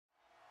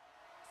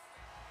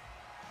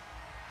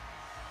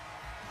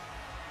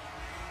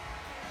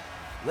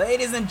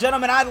Ladies and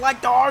gentlemen, I'd like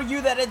to argue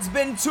that it's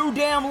been too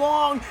damn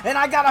long, and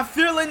I got a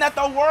feeling that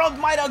the world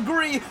might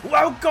agree.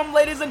 Welcome,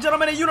 ladies and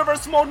gentlemen, to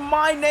Universe Mode.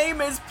 My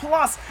name is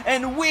Plus,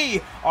 and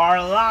we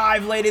are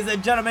live, ladies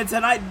and gentlemen.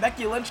 Tonight,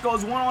 Becky Lynch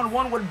goes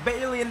one-on-one with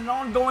Bayley in an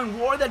ongoing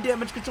war that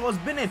Damage Control has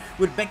been in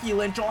with Becky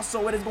Lynch.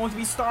 Also, it is going to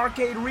be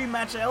Starrcade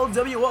rematch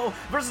LWO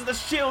versus The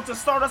Shield to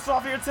start us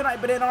off here tonight.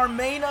 But in our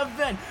main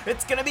event,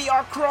 it's going to be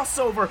our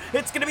crossover.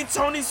 It's going to be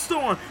Toni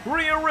Storm,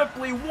 Rhea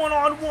Ripley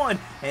one-on-one,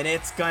 and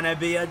it's going to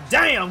be a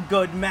damn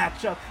good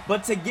matchup.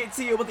 But to get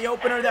to you with the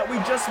opener that we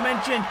just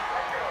mentioned,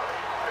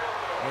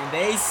 and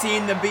they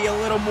seem to be a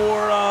little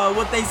more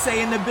what they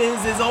say in the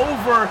biz is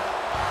over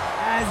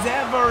as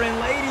ever. And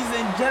ladies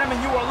and gentlemen,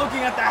 you are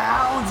looking at the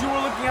Hounds. You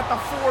are looking at the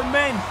four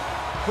men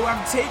who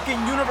have taken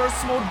Universe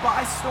Mode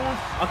by storm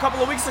a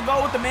couple of weeks ago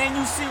with the man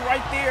you see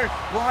right there,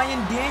 Bryan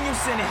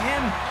Danielson,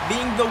 him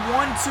being the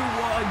one to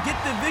get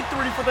the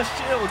victory for the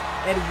Shield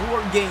at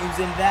War Games.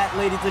 And that,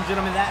 ladies and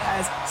gentlemen, that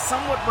has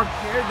somewhat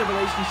repaired the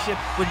relationship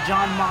with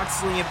Jon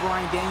Moxley and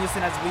Bryan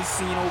Danielson, as we've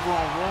seen over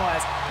on Raw,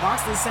 as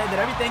Moxley said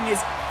that everything is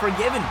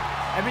forgiven.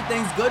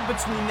 Everything's good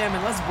between them,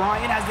 unless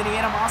Bryan has any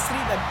animosity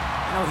that,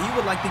 you know, he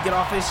would like to get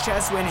off his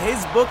chest. When in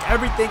his book,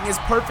 everything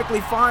is perfectly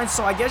fine.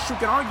 So I guess you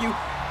can argue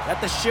that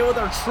the Shield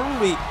are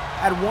truly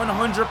at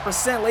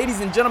 100%.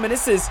 Ladies and gentlemen,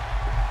 this is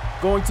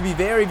going to be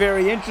very,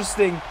 very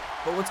interesting.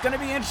 But what's going to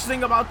be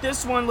interesting about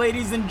this one,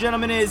 ladies and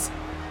gentlemen, is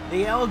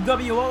the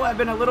LWO have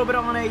been a little bit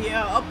on a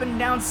up and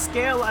down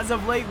scale as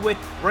of late, with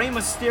Rey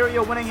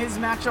Mysterio winning his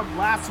matchup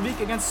last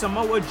week against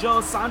Samoa Joe,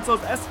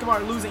 Santos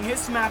Escobar losing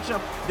his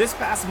matchup this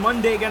past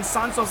Monday against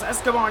Santos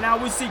Escobar.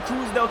 Now we see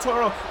Cruz del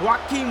Toro,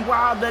 Joaquin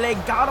Wilde, the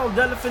Legado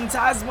del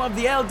Fantasma of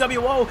the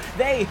LWO.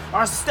 They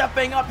are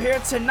stepping up here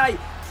tonight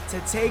to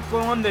take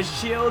on the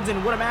Shield,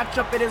 and what a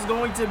matchup it is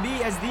going to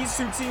be, as these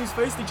two teams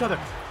faced each other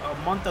a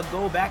month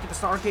ago back at the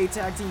Starrcade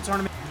Tag Team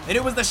Tournament. And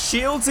it was the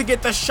Shield to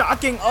get the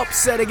shocking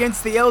upset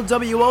against the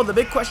LWO. The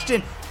big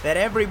question that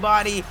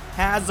everybody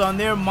has on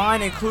their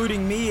mind,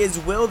 including me, is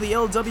will the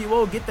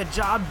LWO get the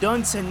job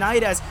done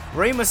tonight? As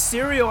Rey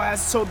Mysterio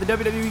has told the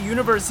WWE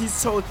Universe,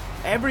 he's told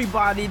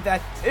everybody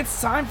that it's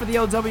time for the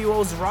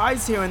LWO's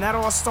rise here, and that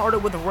all started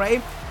with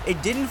Rey.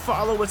 It didn't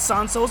follow with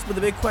Santos, but the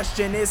big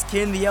question is,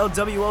 can the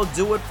LWO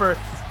do it for,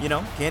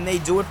 can they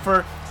do it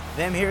for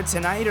them here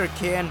tonight, or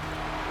can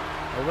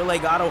a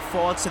Legado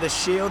fall to the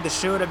Shield? The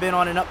Shield have been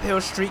on an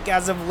uphill streak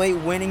as of late,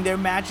 winning their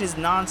matches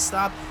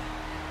non-stop.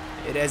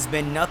 It has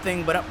been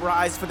nothing but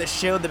uprise for the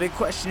Shield. The big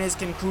question is,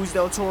 can Cruz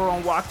del Toro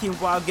and Joaquin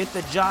Wilde get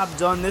the job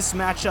done? This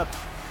matchup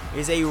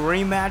is a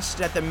rematch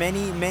that the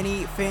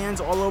many fans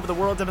all over the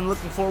world have been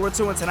looking forward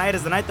to, and tonight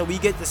is the night that we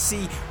get to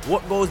see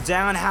what goes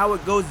down, how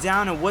it goes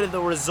down, and what the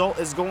result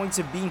is going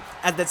to be,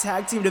 as the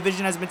tag team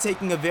division has been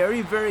taking a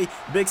very, very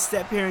big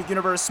step here in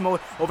Universe Mode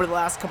over the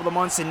last couple of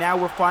months, and now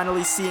we're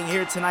finally seeing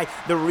here tonight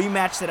the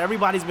rematch that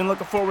everybody's been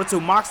looking forward to.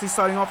 Moxley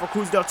starting off for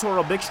Cruz del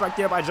Toro, big strike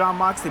there by Jon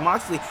Moxley.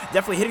 Moxley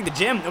definitely hitting the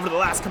gym over the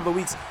last couple of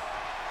weeks.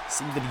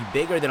 Seems to be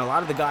bigger than a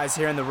lot of the guys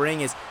here in the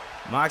ring, as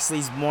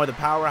Moxley's more the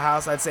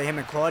powerhouse. I'd say him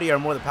and Claudia are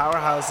more the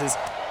powerhouses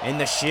in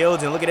the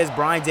Shield. And look at this,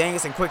 Bryan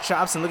Danielson, quick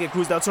chops, and look at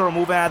Cruz del Toro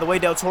moving out of the way.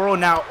 Del Toro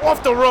now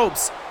off the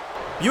ropes.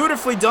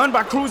 Beautifully done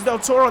by Cruz del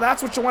Toro.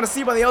 That's what you want to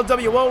see by the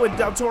LWO with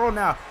Del Toro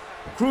now.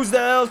 Cruz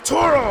del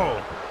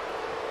Toro.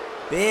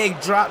 Big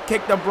drop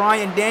kick to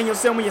Bryan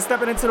Danielson. When you're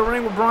stepping into the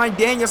ring with Bryan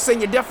Danielson,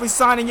 you're definitely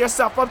signing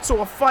yourself up to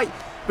a fight.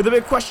 But the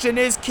big question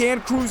is,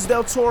 can Cruz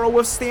del Toro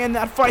withstand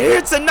that fight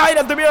here tonight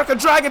as the American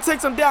Dragon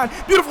takes him down?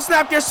 Beautiful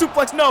snap gear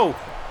suplex. No.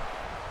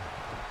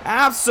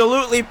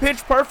 Absolutely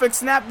pitch perfect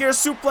snap gear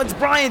suplex.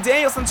 Bryan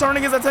Danielson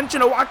turning his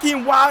attention to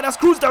Joaquin Wilde. That's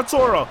Cruz del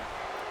Toro.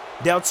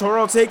 Del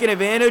Toro taking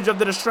advantage of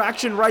the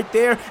distraction right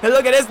there. And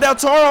look at this, Del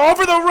Toro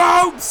over the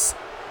ropes,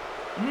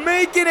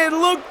 making it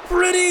look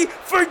pretty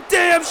for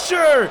damn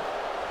sure.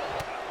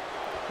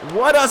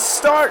 What a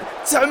start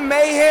to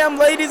mayhem,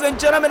 ladies and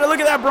gentlemen. And look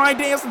at that, Bryan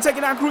Danielson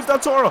taking down Cruz del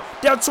Toro.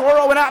 Del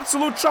Toro in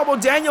absolute trouble.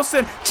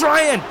 Danielson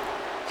trying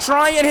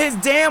his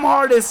damn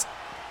hardest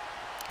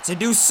to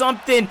do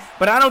something,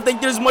 but I don't think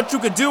there's much you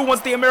could do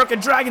once the American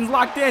Dragon's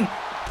locked in.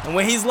 And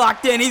when he's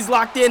locked in, he's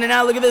locked in. And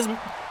now look at this.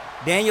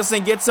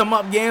 Danielson gets him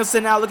up.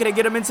 Danielson now looking to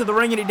get him into the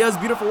ring, and he does.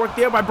 Beautiful work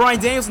there by Bryan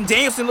Danielson.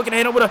 Danielson looking to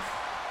hit him with a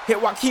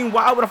hit Joaquin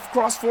Wilde with a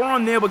cross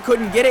forearm there, but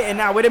couldn't get it. And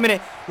now, wait a minute.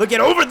 Look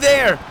at over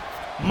there.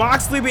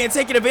 Moxley being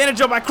taken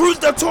advantage of by Cruz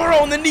del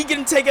Toro, and the knee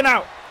getting taken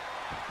out.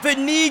 The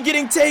knee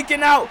getting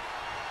taken out.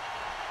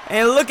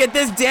 And look at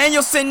this,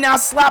 Danielson now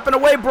slapping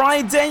away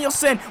Bryan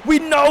Danielson. We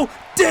know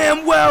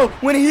damn well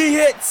when he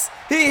hits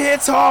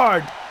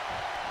hard.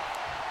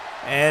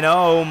 And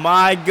oh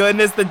my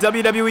goodness, the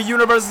WWE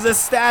Universe is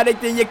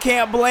ecstatic, and you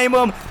can't blame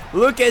them.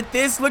 Look at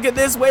this, wait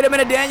a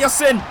minute,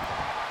 Danielson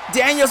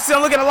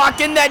looking to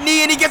lock in that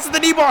knee, and he gets to the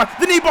knee bar.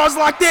 The knee bar's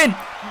locked in.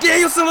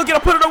 Danielson looking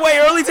to put it away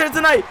early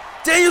tonight.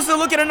 Danielson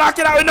looking to knock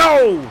it out,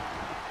 no!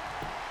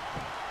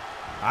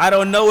 I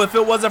don't know if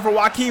it wasn't for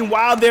Joaquin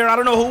Wilde there. I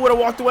don't know who would have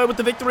walked away with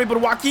the victory, but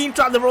Joaquin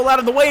tried to roll out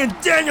of the way, and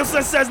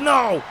Danielson says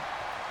no.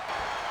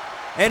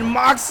 And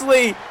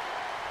Moxley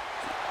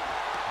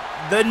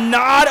The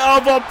nod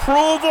of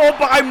approval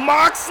by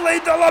Moxley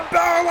to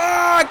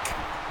LeBearlock.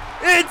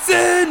 It's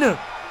in.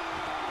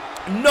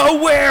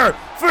 Nowhere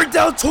for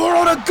Del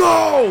Toro to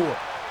go.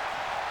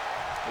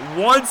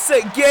 Once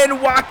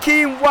again,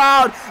 Joaquin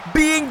Wilde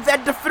being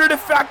that definitive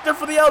factor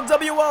for the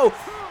LWO.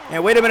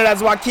 And wait a minute,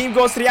 as Joaquin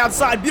goes to the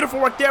outside. Beautiful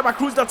work there by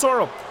Cruz Del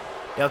Toro.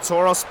 Del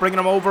Toro springing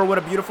him over with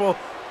a beautiful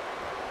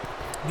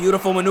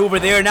maneuver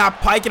there. Now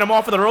piking him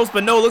off of the ropes,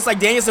 but no, looks like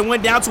Danielson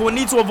went down to a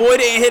knee to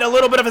avoid it and hit a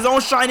little bit of his own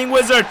Shining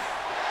Wizard.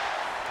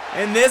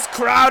 And this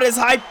crowd is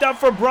hyped up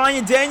for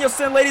Bryan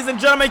Danielson, ladies and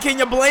gentlemen. Can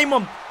you blame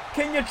him?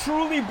 Can you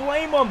truly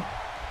blame him?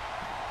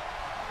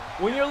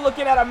 When you're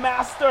looking at a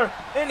master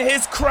in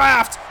his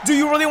craft, do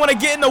you really want to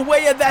get in the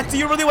way of that? Do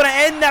you really want to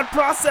end that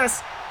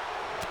process?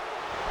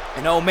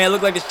 And oh man,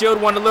 looked like the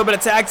Shield wanted a little bit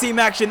of tag team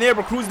action there,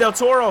 but Cruz Del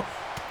Toro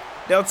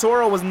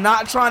was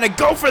not trying to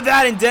go for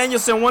that, and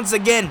Danielson once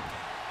again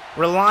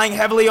relying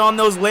heavily on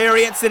those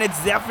lariats, and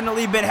it's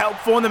definitely been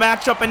helpful in the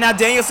matchup. And now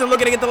Danielson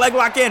looking to get the leg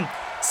lock in.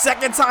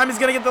 Second time he's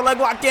going to get the leg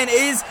lock in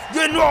is,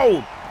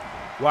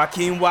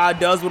 Joaquin Wilde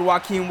does what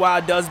Joaquin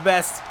Wilde does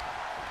best.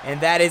 And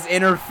that is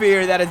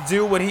interfere, that is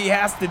do what he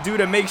has to do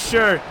to make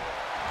sure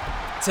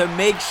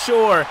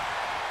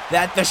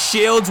that the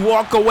Shields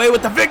walk away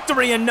with the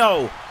victory. And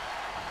no,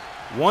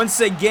 once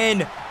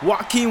again,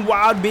 Joaquin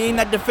Wilde being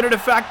that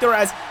definitive factor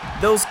as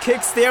those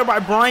kicks there by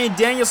Bryan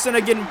Danielson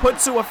are getting put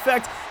to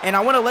effect. And I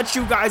want to let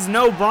you guys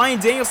know,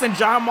 Bryan Danielson,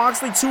 Jon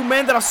Moxley, two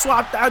men that have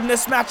swapped out in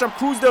this matchup.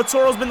 Cruz Del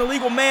Toro's been the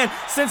legal man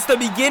since the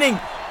beginning.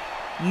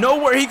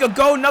 Nowhere he could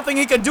go, nothing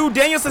he could do.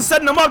 Danielson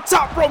setting him up,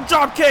 top rope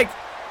drop kick.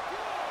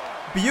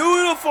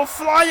 Beautiful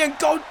flying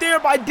goat there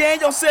by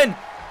Danielson.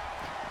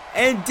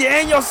 And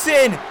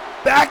Danielson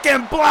back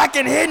in black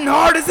and hitting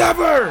hard as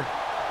ever.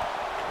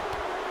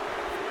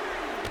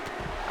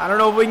 I don't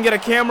know if we can get a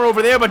camera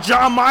over there, but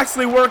Jon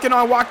Moxley working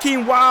on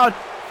Joaquin Wilde.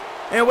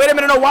 And wait a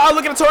minute, no, Wilde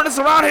looking to turn this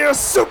around here.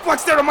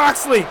 Suplex there to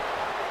Moxley.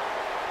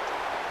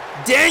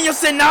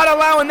 Danielson not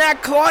allowing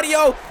that.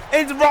 Claudio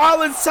and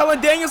Rollins telling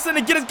Danielson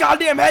to get his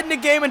goddamn head in the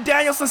game, and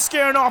Danielson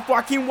scaring off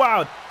Joaquin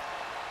Wilde.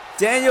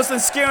 Danielson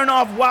scaring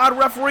off Wilde.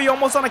 Referee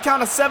almost on the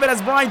count of 7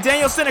 as Bryan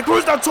Danielson and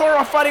Cruz Del Toro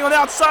are fighting on the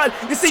outside.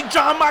 You see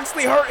Jon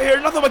Moxley hurt here.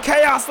 Nothing but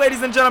chaos,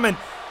 ladies and gentlemen.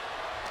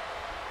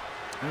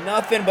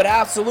 Nothing but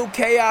absolute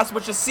chaos.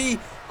 But you see,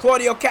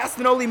 Claudio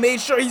Castagnoli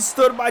made sure he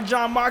stood by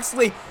Jon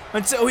Moxley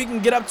until he can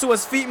get up to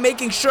his feet,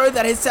 making sure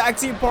that his tag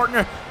team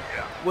partner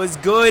was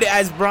good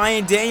as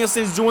Bryan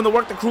Danielson's doing the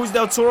work to Cruz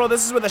Del Toro.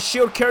 This is where the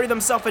Shield carry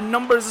themselves in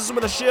numbers. This is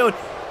where the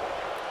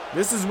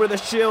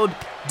Shield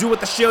do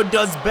what the Shield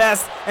does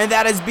best, and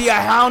that is be a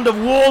hound of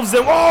wolves.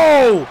 And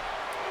whoa!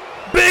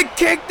 Big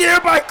kick there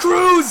by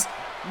Cruz.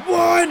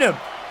 1, 2,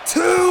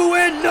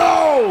 and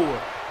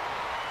no!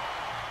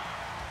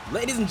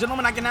 Ladies and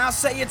gentlemen, I can now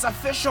say it's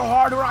official.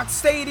 Hard Rock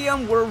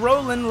Stadium. We're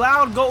rolling.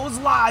 Loud goes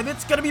live.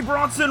 It's going to be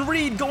Bronson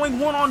Reed going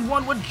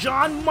one-on-one with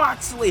Jon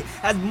Moxley,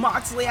 as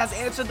Moxley has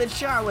answered the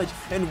challenge,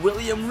 and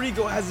William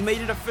Regal has made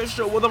it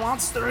official. Will the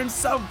monster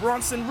himself,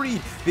 Bronson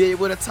Reed, be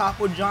able to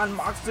topple Jon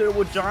Moxley, or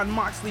will Jon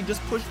Moxley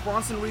just push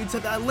Bronson Reed to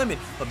that limit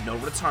of no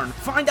return?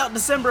 Find out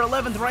December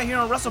 11th right here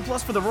on Wrestle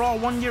Plus for the Raw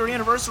 1-year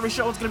anniversary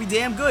show. It's going to be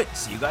damn good.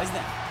 See you guys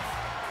then.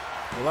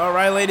 Well, all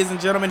right, ladies and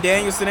gentlemen,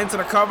 Danielson into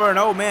the cover, and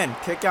oh man,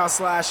 kick out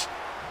slash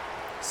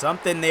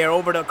something there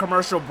over the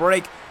commercial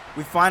break.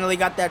 We finally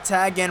got that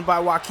tag in by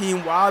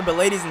Joaquin Wilde, but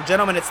ladies and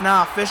gentlemen, it's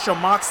now official.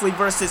 Moxley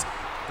versus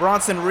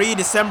Bronson Reed,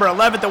 December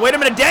 11th. And wait a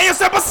minute,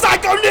 Danielson, a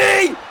psycho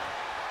knee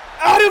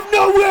out of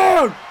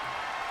nowhere.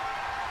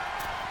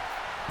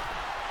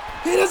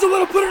 He doesn't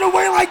want to put it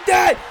away like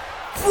that.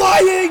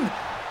 Flying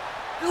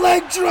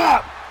leg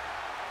drop.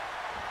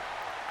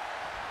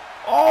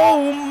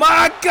 Oh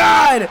my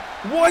God!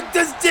 What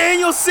does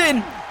Danielson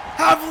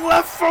have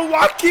left for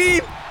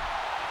Joaquin?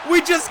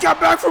 We just got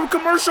back from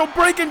commercial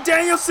break, and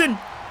Danielson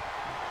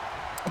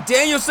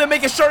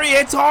making sure he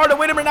hits hard. And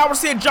wait a minute, now we're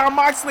seeing Jon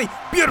Moxley.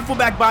 Beautiful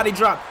back body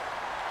drop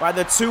by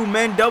the two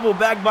men. Double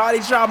back body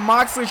drop.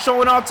 Moxley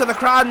showing off to the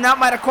crowd, and that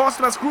might have cost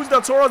him as Cruz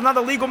Del Toro is now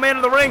the legal man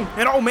in the ring.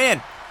 And oh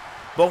man,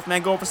 both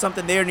men going for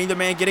something there, neither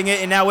man getting it.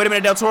 And now wait a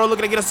minute, Del Toro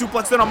looking to get a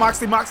suplex in on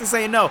Moxley. Moxley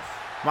saying no.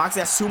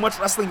 Moxley has too much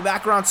wrestling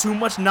background, too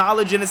much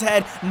knowledge in his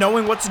head,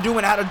 knowing what to do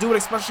and how to do it,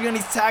 especially in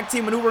these tag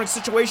team maneuvering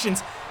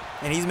situations.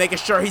 And he's making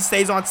sure he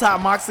stays on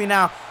top. Moxley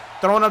now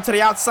throwing him to the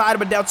outside,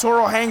 but Del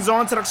Toro hangs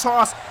on to the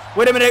toss.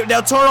 Wait a minute,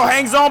 Del Toro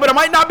hangs on, but it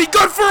might not be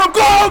good for him.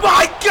 Oh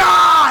my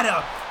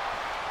God!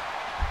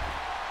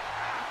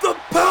 The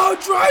power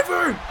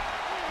driver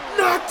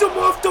knocked him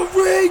off the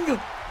ring.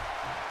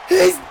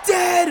 He's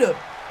dead.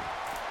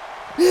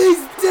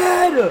 He's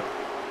dead.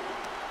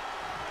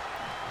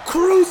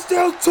 Cruz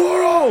Del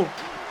Toro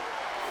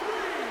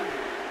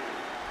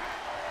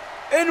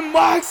and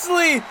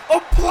Moxley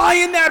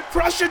applying that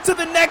pressure to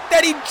the neck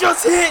that he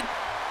just hit.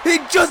 He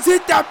just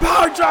hit that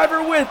power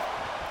driver with.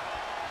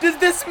 Does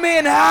this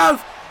man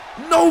have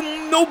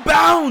no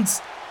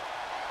bounds?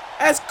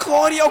 As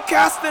Claudio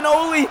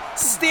Castagnoli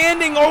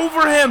standing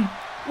over him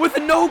with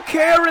no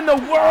care in the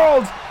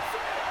world.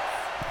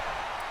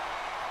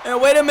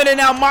 And wait a minute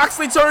now,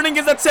 Moxley turning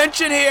his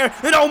attention here.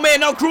 And oh man,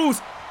 no,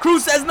 Cruz.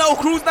 Cruz says no.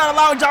 Cruz not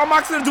allowing John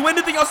Moxley to do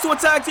anything else to a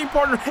tag team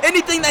partner.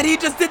 Anything that he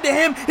just did to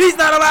him, he's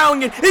not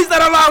allowing it. He's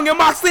not allowing it.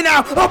 Moxley now,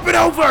 up and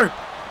over.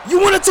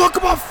 You want to talk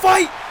about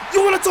fight?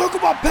 You want to talk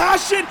about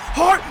passion,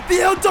 heart? The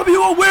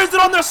LWO wears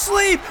it on their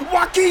sleeve.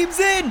 Joaquin's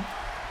in.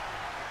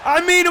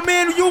 I mean,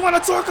 man, you want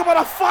to talk about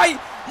a fight?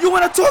 You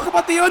want to talk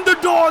about the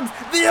underdogs?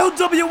 The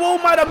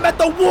LWO might have met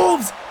the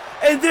Wolves,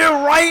 and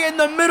they're right in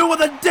the middle of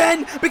the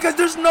den because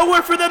there's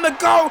nowhere for them to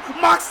go.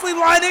 Moxley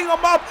lining them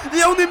up.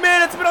 The only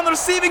man that's been on the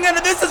receiving end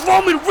of this is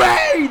Roman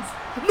Reigns.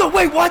 No,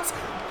 wait, what?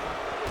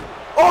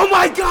 Oh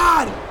my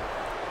God.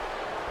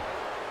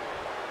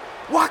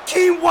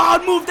 Joaquin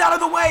Wilde moved out of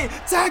the way.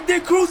 Tagged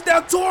in Cruz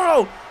del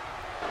Toro.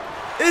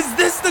 Is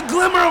this the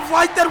glimmer of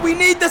light that we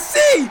need to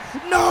see?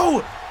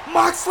 No.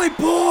 Moxley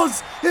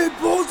pulls. He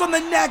pulls on the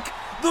neck.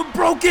 The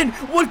broken,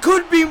 what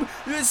could be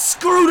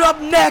screwed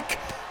up neck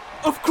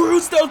of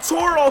Cruz del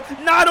Toro,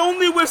 not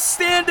only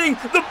withstanding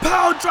the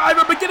power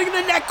driver, but getting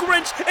the neck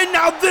wrench, and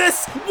now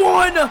this,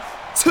 1,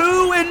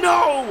 2, and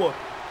no.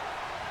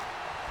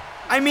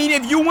 I mean,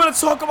 if you want to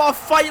talk about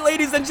fight,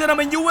 ladies and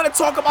gentlemen, you want to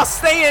talk about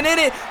staying in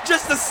it,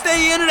 just to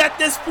stay in it at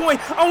this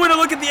point, I want to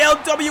look at the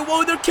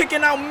LWO. They're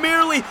kicking out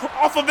merely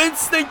off of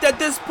instinct at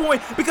this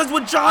point, because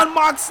what John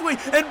Moxley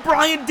and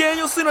Bryan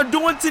Danielson are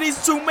doing to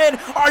these two men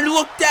are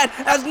looked at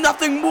as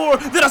nothing more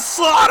than a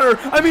slaughter.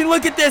 I mean,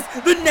 look at this,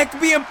 the neck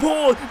being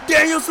pulled,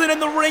 Danielson in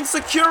the ring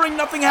securing,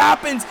 nothing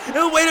happens.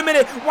 And wait a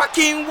minute,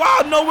 Joaquin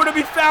Wilde nowhere to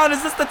be found.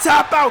 Is this the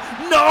tap out?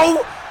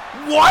 No.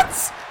 What?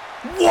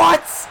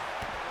 What?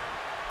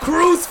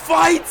 Cruz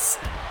fights.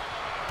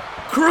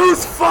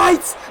 Cruz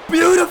fights.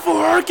 Beautiful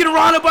Hurricane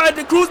Rana by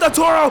Cruz del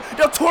Toro.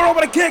 Del Toro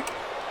with a kick.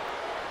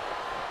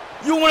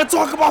 You want to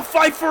talk about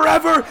fight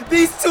forever?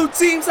 These two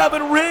teams have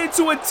been written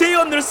to a T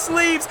on their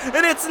sleeves,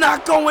 and it's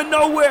not going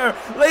nowhere.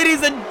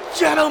 Ladies and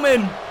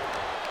gentlemen,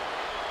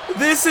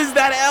 this is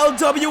that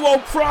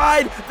LWO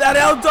pride, that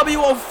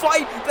LWO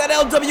fight, that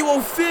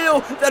LWO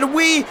feel that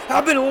we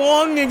have been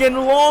longing and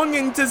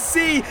longing to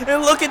see.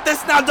 And look at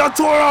this now, Del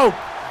Toro.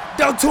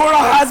 Del Toro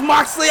has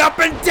Moxley up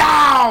and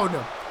down.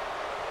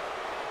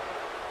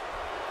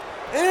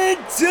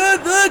 Into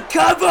the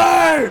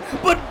cover.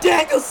 But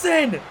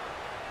Danielson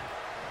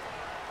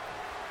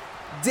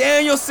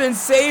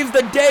saves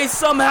the day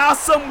somehow,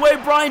 some way.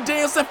 Bryan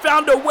Danielson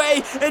found a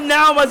way. And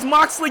now as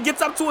Moxley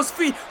gets up to his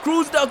feet,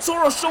 Cruz del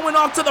Toro showing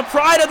off to the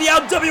pride of the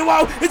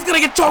LWO. He's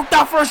going to get choked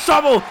out for a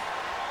shovel.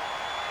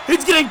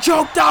 He's getting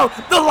choked out.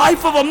 The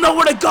life of him,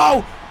 nowhere to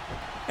go.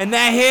 And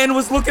that hand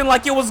was looking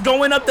like it was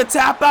going up to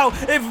tap out.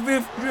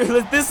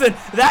 Listen,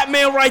 that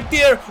man right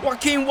there,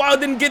 Joaquin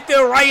Wilde, didn't get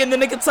there right in the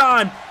nick of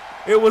time.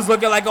 It was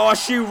looking like all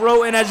she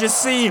wrote, and as you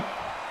see,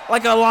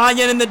 like a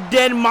lion in the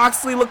den,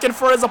 Moxley looking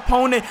for his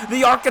opponent,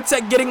 the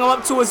Architect getting him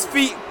up to his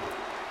feet.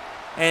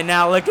 And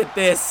now look at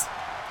this.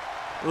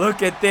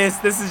 Look at this.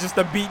 This is just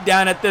a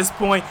beatdown at this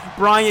point.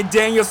 Bryan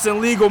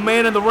Danielson, legal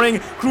man in the ring.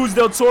 Cruz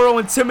del Toro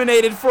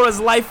intimidated for his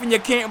life, and you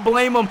can't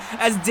blame him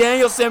as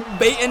Danielson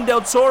baiting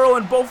del Toro,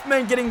 and both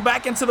men getting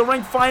back into the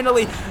ring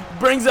finally.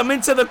 Brings him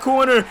into the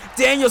corner.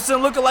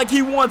 Danielson looking like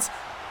he wants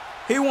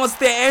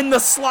to end the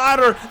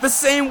slaughter the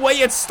same way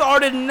it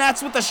started, and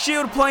that's with the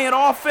Shield playing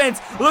offense.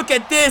 Look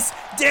at this.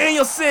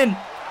 Danielson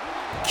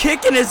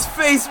kicking his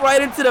face right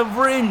into the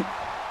ring.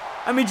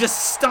 I mean,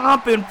 just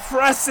stomping,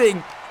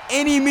 pressing.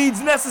 Any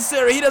means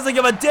necessary. He doesn't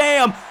give a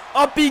damn.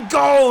 Up he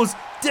goes.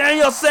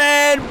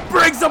 Danielson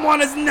brings him on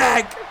his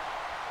neck.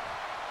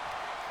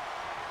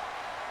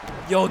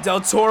 Yo,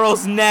 Del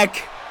Toro's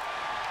neck.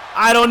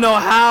 I don't know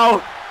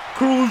how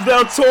Cruz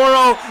del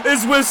Toro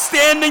is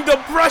withstanding the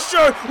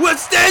pressure.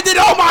 Withstanding.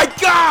 Oh my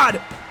God.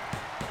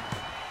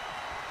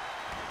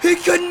 He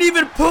couldn't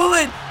even pull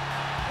it.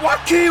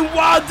 Joaquin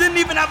Wilde didn't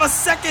even have a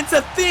second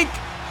to think.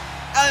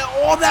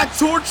 All that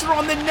torture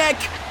on the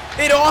neck.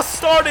 It all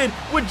started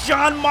with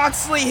John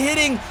Moxley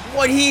hitting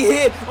what he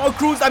hit on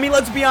Cruz. I mean,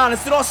 let's be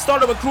honest. It all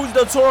started with Cruz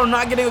del Toro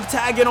not getting a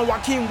tag in on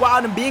Joaquin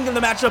Wilde and being in the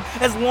matchup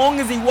as long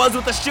as he was,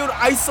 with the Shield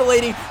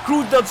isolating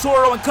Cruz del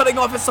Toro and cutting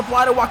off his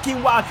supply to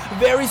Joaquin Wilde.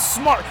 Very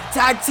smart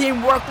tag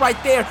team work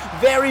right there.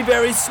 Very,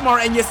 very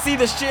smart. And you see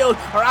the Shield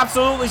are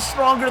absolutely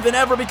stronger than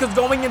ever, because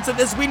going into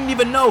this, we didn't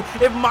even know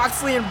if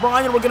Moxley and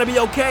Bryan were going to be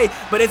okay.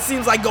 But it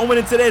seems like going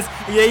into this,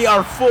 they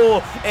are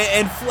full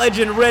and fledged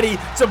and ready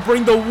to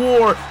bring the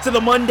war to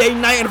the Monday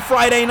night and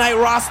Friday night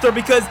roster,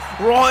 because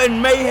Raw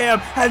and Mayhem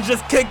has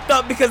just kicked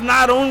up, because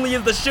not only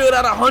is the Shield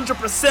at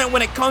 100%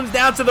 when it comes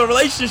down to the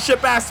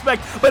relationship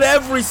aspect, but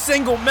every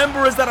single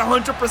member is at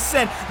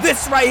 100%.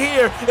 This right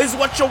here is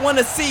what you want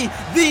to see.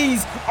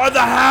 These are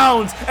the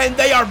Hounds, and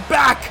they are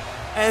back,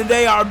 and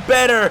they are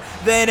better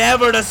than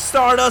ever to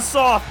start us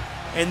off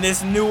in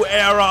this new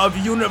era of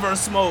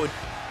Universe Mode.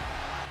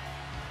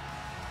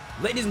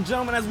 Ladies and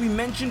gentlemen, as we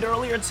mentioned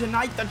earlier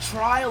tonight, the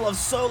trial of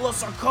Solo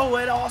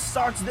Sikoa, it all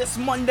starts this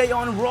Monday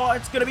on Raw.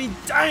 It's going to be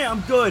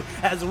damn good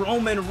as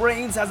Roman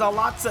Reigns has a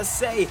lot to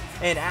say.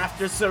 And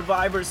after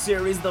Survivor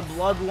Series, the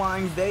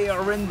Bloodline, they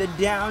are in the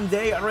down,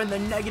 they are in the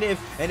negative,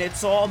 and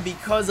it's all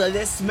because of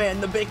this man.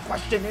 The big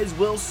question is,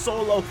 will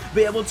Solo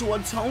be able to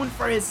atone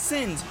for his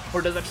sins,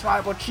 or does the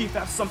Tribal Chief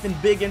have something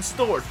big in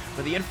store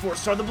for the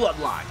Enforcer of the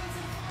Bloodline?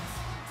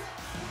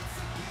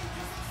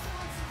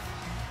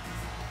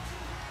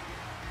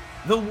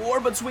 The war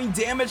between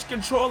Damage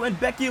Control and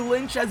Becky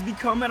Lynch has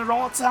become at an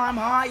all-time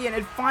high, and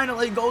it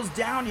finally goes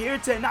down here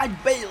tonight.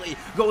 Bayley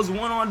goes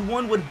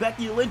one-on-one with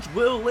Becky Lynch.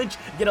 Will Lynch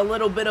get a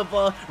little bit of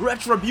a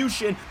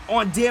retribution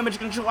on Damage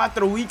Control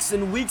after weeks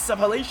and weeks of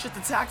hellacious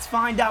attacks?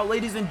 Find out,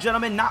 ladies and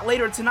gentlemen, not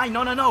later tonight.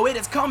 No, it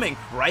is coming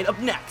right up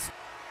next.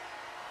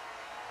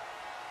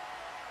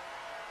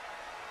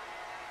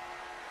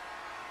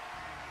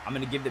 I'm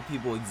going to give the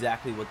people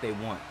exactly what they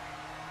want.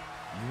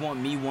 You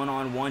want me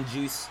one-on-one,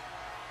 Juice?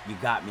 You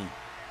got me.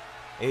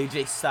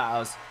 AJ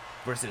Styles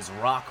versus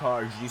Rock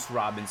Hard Juice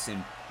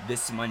Robinson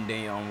this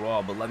Monday on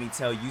Raw. But let me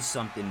tell you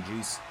something,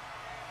 Juice.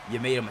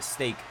 You made a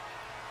mistake.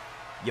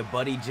 Your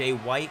buddy Jay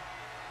White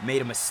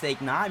made a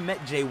mistake. Now, I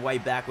met Jay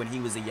White back when he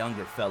was a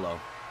younger fellow.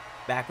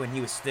 Back when he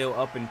was still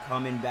up and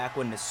coming. Back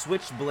when the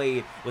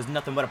Switchblade was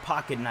nothing but a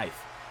pocket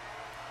knife.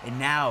 And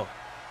now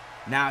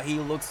he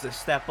looks to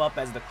step up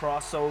as the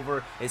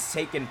crossover is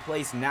taking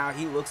place. Now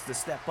he looks to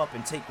step up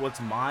and take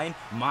what's mine.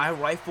 My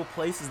rightful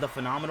place is the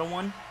phenomenal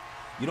one.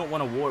 You don't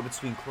want a war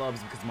between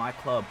clubs, because my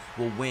club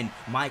will win.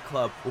 My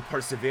club will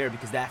persevere,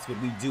 because that's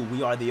what we do.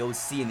 We are the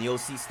OC, and the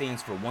OC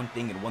stands for one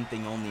thing and one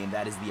thing only, and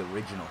that is the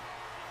original.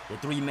 The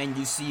three men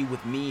you see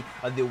with me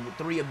are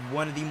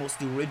one of the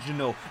most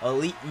original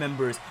elite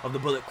members of the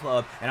Bullet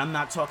Club. And I'm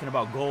not talking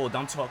about gold.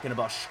 I'm talking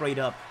about straight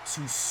up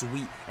too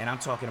sweet. And I'm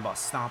talking about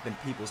stomping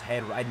people's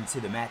head right into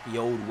the mat the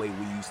old way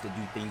we used to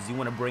do things. You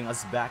want to bring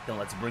us back, then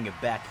let's bring it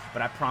back.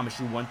 But I promise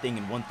you one thing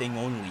and one thing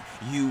only.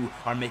 You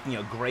are making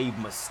a grave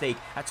mistake.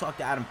 I talked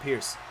to Adam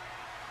Pearce,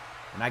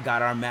 and I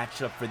got our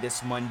matchup for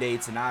this Monday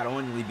to not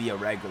only be a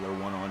regular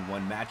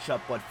one-on-one matchup,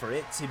 but for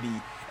it to be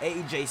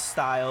AJ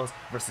Styles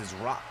versus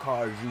Rock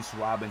Hard Juice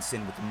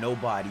Robinson with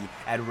nobody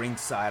at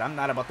ringside. I'm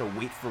not about to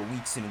wait for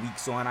weeks and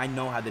weeks on. I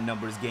know how the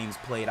numbers game's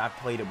played. I've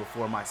played it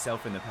before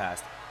myself in the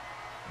past.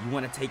 You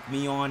want to take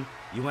me on?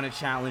 You want to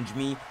challenge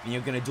me? Then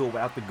you're going to do it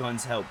without the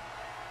gun's help.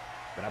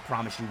 But I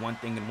promise you one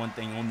thing and one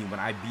thing only. When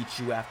I beat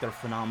you after a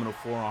phenomenal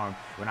forearm,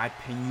 when I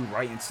pin you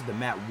right into the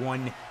mat,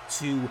 1,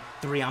 2,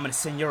 3, I'm going to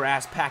send your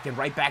ass packing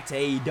right back to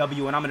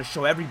AEW, and I'm going to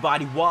show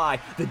everybody why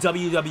the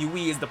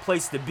WWE is the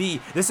place to be.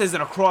 This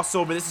isn't a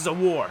crossover, this is a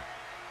war.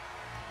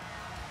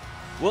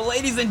 Well,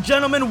 ladies and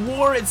gentlemen,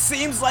 war it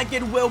seems like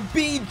it will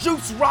be.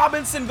 Juice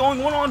Robinson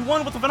going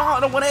one-on-one with the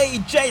phenomenal one,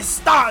 AJ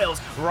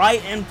Styles,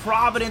 right in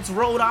Providence,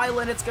 Rhode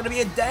Island. It's going to be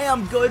a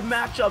damn good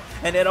matchup,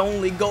 and it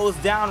only goes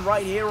down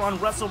right here on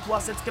Wrestle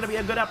Plus. It's going to be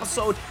a good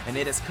episode, and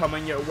it is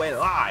coming your way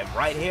live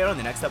right here on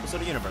the next episode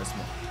of Universe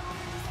Mode.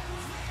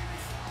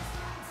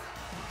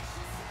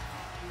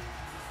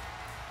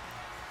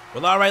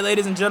 Well, all right,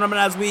 ladies and gentlemen,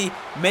 as we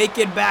make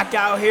it back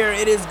out here,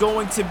 it is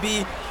going to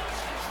be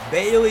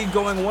Bayley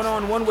going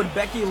one-on-one with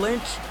Becky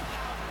Lynch.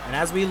 And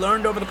as we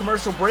learned over the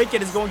commercial break,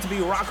 it is going to be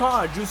Rock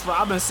Hard Juice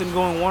Robinson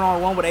going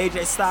one-on-one with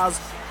AJ Styles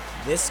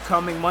this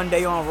coming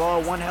Monday on Raw.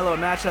 One hell of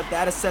a matchup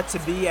that is set to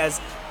be, as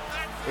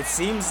it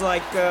seems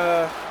like,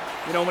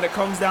 when it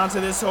comes down to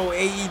this whole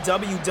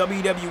AEW,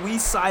 WWE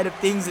side of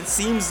things, it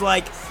seems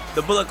like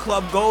the Bullet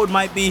Club Gold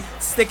might be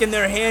sticking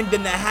their hand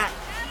in the hat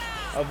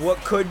of what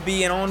could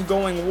be an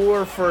ongoing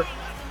war for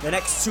the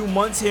next 2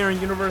 months here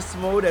in Universe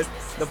Mode, as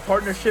the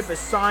partnership is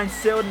signed,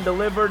 sealed, and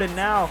delivered. And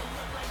now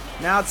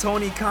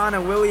Tony Khan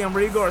and William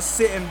Regal are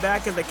sitting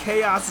back as the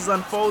chaos is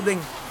unfolding,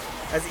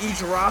 as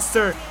each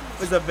roster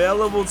is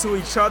available to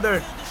each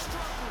other.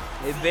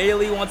 If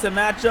Bayley wants a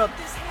matchup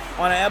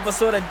on an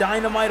episode of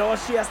Dynamite, all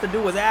she has to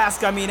do is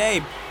ask. I mean,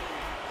 hey,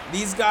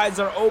 these guys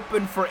are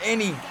open for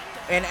any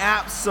and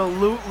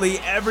absolutely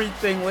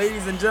everything.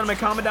 Ladies and gentlemen,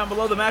 comment down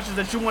below the matches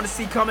that you want to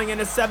see coming in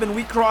a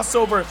 7-week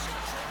crossover.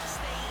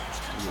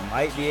 You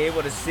might be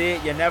able to see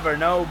it, you never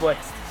know. But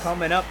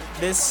coming up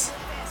this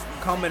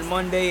coming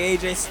Monday,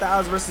 AJ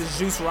Styles versus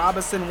Juice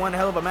Robinson. One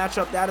hell of a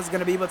matchup that is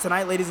going to be. But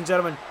tonight, ladies and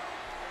gentlemen,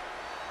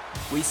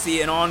 we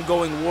see an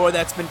ongoing war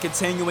that's been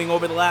continuing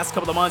over the last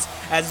couple of months,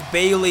 as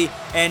Bayley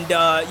and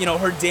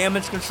her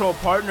Damage Control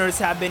partners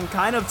have been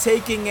kind of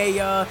taking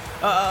a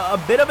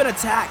bit of an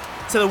attack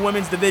to the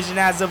women's division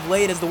as of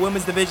late, as the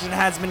women's division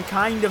has been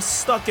kind of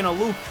stuck in a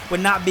loop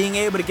with not being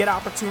able to get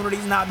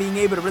opportunities, not being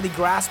able to really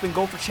grasp and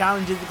go for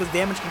challenges, because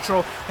Damage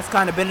Control has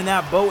kind of been in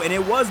that boat. And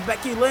it was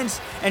Becky Lynch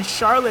and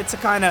Charlotte to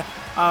kind of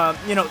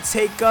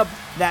take up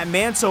that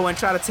mantle and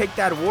try to take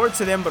that award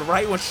to them. But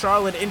right when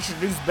Charlotte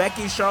introduced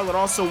Becky, Charlotte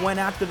also went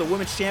after the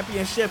Women's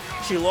Championship.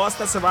 She lost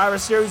that Survivor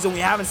Series, and we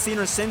haven't seen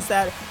her since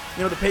that,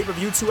 the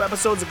pay-per-view 2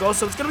 episodes ago.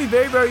 So it's going to be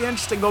very, very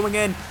interesting going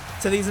in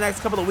to these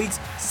next couple of weeks,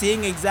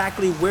 seeing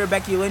exactly where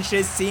Becky Lynch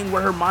is, seeing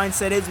where her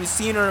mindset is. We've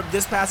seen her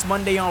this past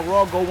Monday on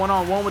Raw go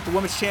one-on-one with the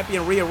women's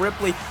champion Rhea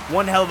Ripley.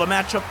 One hell of a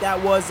matchup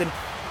that was, and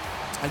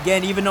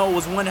again, even though it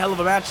was one hell of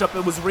a matchup,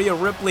 it was Rhea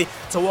Ripley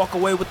to walk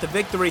away with the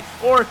victory.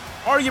 Or,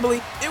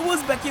 arguably, it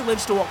was Becky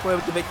Lynch to walk away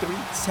with the victory.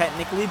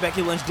 Technically,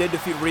 Becky Lynch did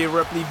defeat Rhea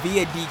Ripley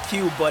via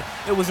DQ, but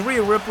it was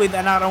Rhea Ripley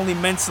that not only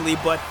mentally,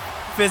 but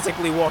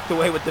physically walked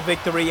away with the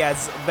victory,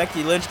 as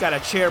Becky Lynch got a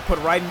chair put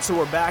right into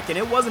her back. And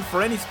it wasn't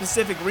for any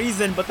specific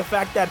reason, but the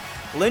fact that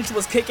Lynch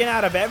was kicking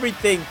out of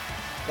everything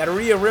that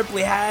Rhea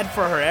Ripley had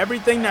for her.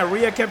 Everything that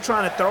Rhea kept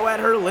trying to throw at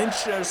her,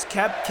 Lynch just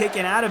kept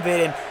kicking out of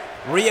it. And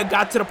Rhea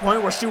got to the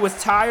point where she was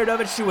tired of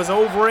it, she was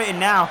over it,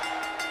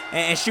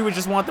 and she would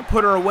just want to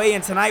put her away.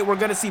 And tonight we're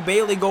going to see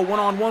Bayley go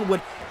one-on-one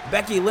with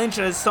Becky Lynch,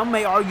 as some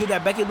may argue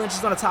that Becky Lynch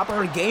is on the top of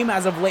her game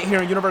as of late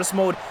here in Universe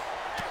Mode,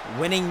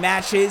 winning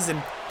matches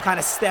and kind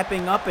of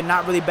stepping up and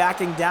not really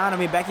backing down. I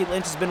mean, Becky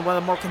Lynch has been one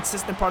of the more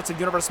consistent parts of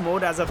Universe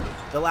Mode as of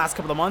the last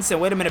couple of months. And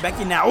wait a minute,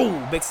 Becky now,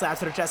 ooh, big slap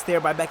to the chest there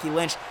by Becky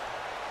Lynch.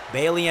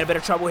 Bayley in a bit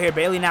of trouble here.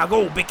 Bayley now,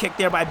 go, big kick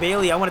there by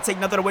Bayley. I want to take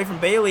nothing away from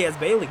Bayley as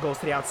Bayley goes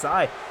to the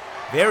outside.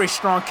 Very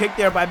strong kick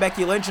there by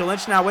Becky Lynch. And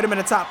Lynch now, wait a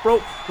minute, top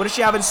rope. What does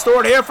she have in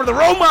store here for the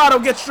role model?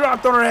 Gets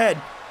dropped on her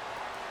head.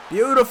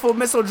 Beautiful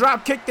missile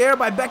drop kick there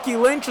by Becky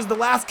Lynch, as the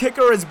last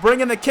kicker is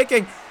bringing the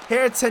kicking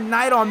here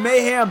tonight on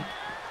Mayhem.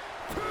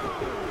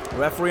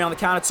 Referee on the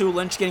count of 2.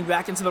 Lynch getting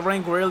back into the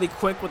ring really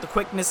quick with the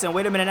quickness. And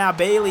wait a minute now,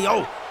 Bayley.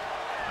 Oh,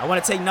 I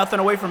want to take nothing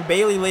away from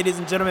Bayley, ladies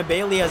and gentlemen.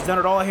 Bayley has done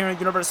it all here in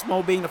Universe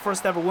Mode, being the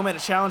first ever woman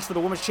to challenge for the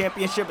Women's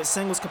Championship at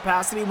singles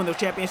capacity when the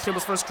championship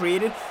was first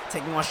created,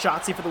 taking on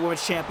Shotzi for the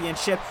Women's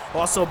Championship.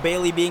 Also,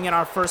 Bayley being in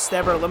our first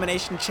ever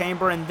Elimination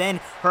Chamber, and then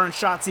her and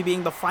Shotzi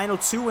being the final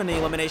 2 in the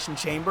Elimination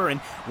Chamber.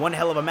 And one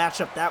hell of a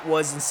matchup that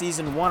was in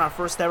Season 1, our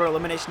first ever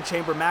Elimination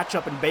Chamber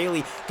matchup, and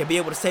Bayley can be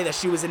able to say that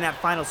she was in that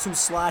final 2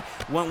 slot,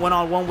 went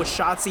one-on-one with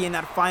Shotzi in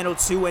that final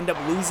 2, ended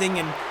up losing,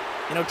 and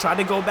tried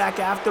to go back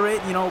after it,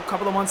 a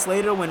couple of months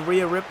later when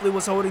Rhea Ripley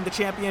was holding the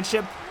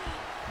championship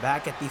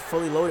back at the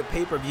fully loaded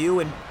pay-per-view.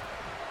 And,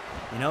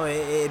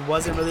 it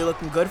wasn't really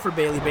looking good for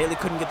Bayley. Bayley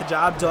couldn't get the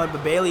job done,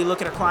 but Bayley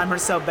looking to climb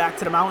herself back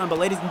to the mountain. But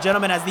ladies and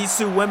gentlemen, as these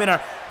 2 women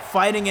are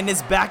fighting in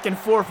this back and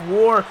forth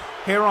war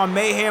here on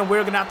Mayhem,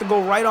 we're going to have to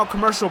go right on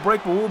commercial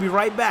break, but we'll be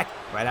right back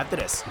right after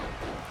this.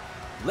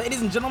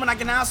 Ladies and gentlemen, I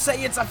can now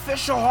say it's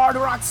official. Hard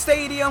Rock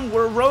Stadium.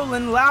 We're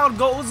rolling. Loud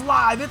goes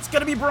live. It's going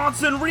to be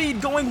Bronson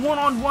Reed going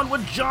one-on-one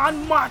with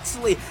Jon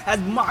Moxley, as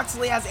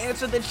Moxley has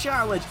answered the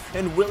challenge,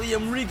 and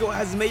William Regal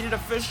has made it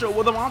official.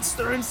 Will the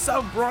monster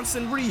himself,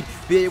 Bronson Reed,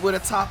 be able to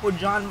topple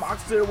Jon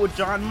Moxley, or will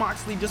Jon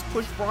Moxley just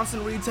push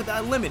Bronson Reed to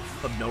that limit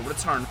of no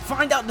return?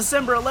 Find out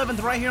December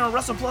 11th right here on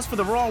Wrestle Plus for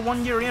the Raw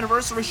 1-year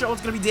anniversary show.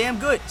 It's going to be damn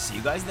good. See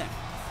you guys then.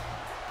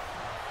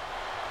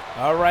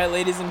 All right,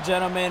 ladies and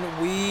gentlemen,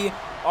 we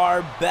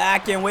are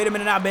back, and wait a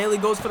minute now, Bayley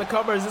goes for the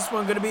cover. Is this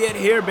one going to be it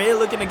here? Bayley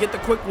looking to get the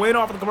quick win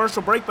off of the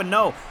commercial break, but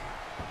no.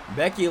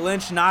 Becky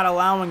Lynch not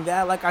allowing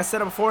that. Like I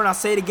said it before, and I'll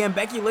say it again,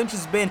 Becky Lynch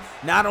has been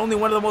not only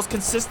one of the most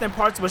consistent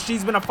parts, but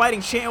she's been a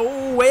fighting champ.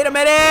 Oh, wait a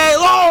minute.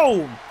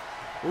 Oh!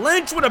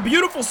 Lynch with a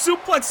beautiful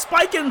suplex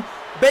spiking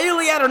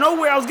Bayley out of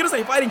nowhere. I was going to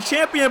say fighting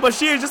champion, but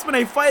she has just been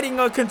a fighting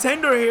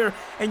contender here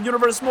in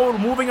Universe Mode,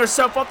 moving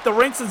herself up the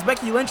ranks as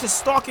Becky Lynch is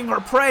stalking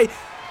her prey.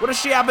 What does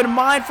she have in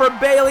mind for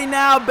Bayley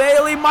now?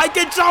 Bayley might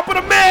get jumped with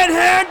a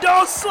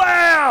manhandle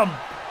slam!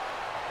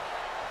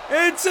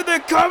 Into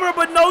the cover,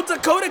 but no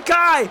Dakota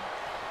Kai.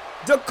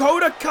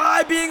 Dakota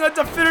Kai being a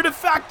definitive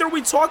factor.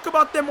 We talk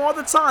about them all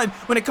the time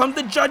when it comes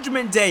to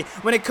Judgment Day,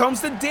 when it comes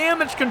to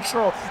damage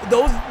control.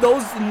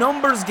 Those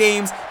numbers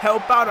games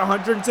help out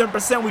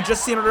 110%. We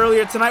just seen it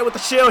earlier tonight with the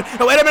Shield.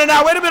 Oh, wait a minute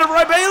now,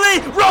 right,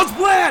 Bayley? Rose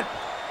Plant!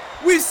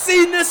 We've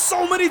seen this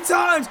so many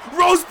times.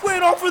 Rose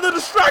Plant off for the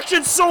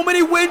distraction. So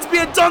many wins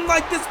being done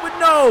like this, but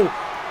no.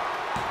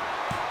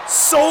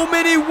 So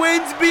many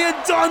wins being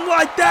done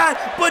like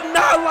that, but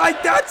not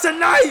like that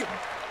tonight.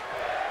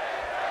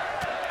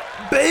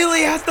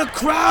 Bayley has the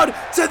crowd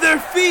to their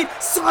feet.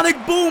 Sonic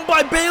boom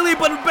by Bayley,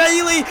 but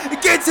Bayley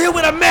gets hit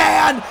with a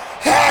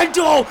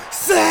manhandle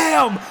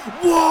slam.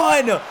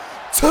 1,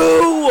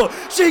 2.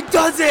 She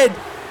does it.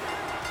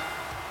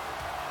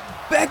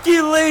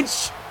 Becky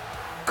Lynch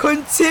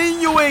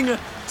continuing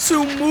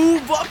to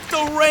move up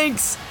the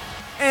ranks,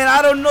 and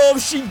I don't know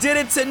if she did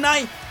it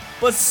tonight,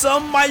 but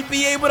some might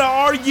be able to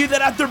argue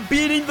that after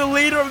beating the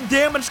leader of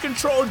Damage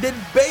Control, did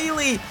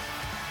Bayley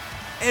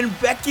and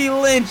Becky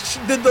Lynch,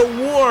 did the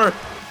war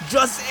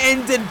just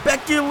ended?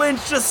 Becky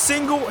Lynch just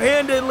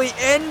single-handedly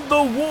end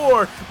the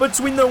war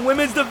between the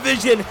women's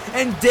division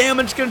and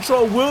Damage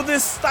Control. Will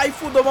this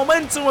stifle the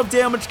momentum of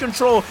Damage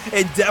Control?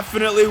 It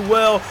definitely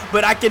will,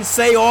 but I can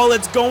say all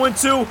it's going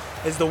to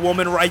is the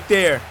woman right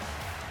there.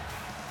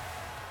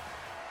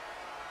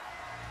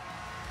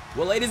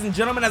 Well, ladies and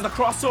gentlemen, as the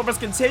crossovers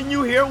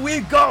continue, here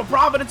we go.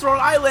 Providence, Rhode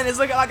Island is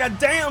looking like a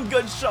damn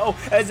good show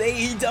as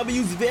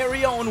AEW's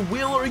very own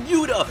Wheeler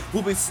Yuta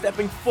will be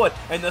stepping foot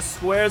in the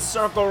square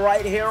circle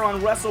right here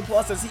on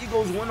WrestlePlus as he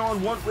goes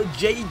one-on-one with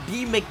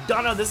JD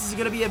McDonough. This is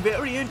going to be a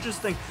very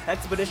interesting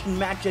expedition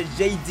match as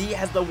JD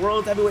has the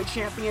World Heavyweight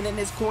Champion in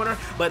his corner.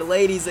 But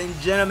ladies and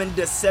gentlemen,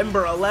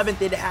 December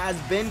 11th, it has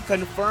been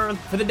confirmed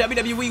for the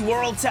WWE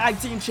World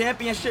Tag Team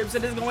Championships.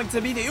 It is going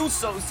to be the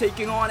Usos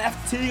taking on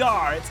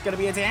FTR. It's going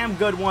to be a damn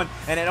good one,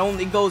 and it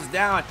only goes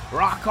down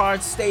Rock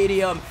Hard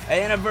Stadium,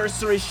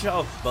 anniversary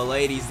show. But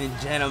ladies and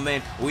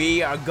gentlemen,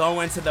 we are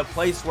going to the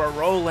place where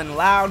Rolling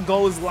Loud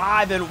goes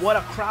live, and what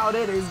a crowd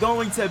it is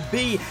going to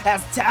be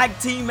as tag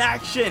team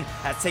action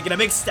has taken a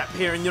big step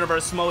here in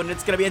Universe Mode, and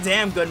it's going to be a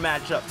damn good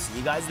matchup. See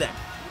you guys then.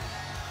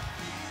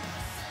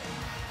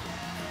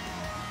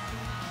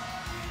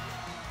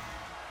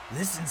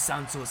 Listen,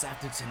 Santos,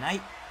 after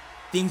tonight,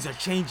 things are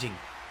changing.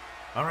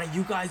 Alright,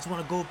 you guys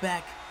want to go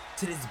back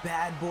to this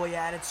bad boy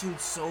attitude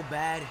so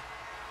bad?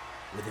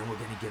 Well, then we're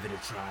gonna give it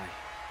a try.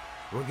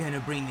 We're gonna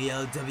bring the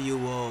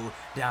LWO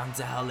down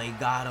to how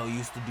Legado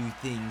used to do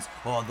things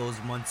all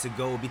those months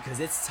ago,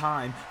 because it's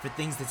time for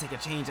things to take a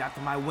change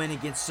after my win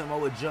against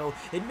Samoa Joe.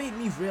 It made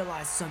me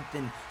realize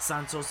something,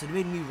 Santos. It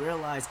made me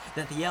realize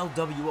that the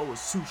LWO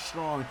was too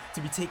strong to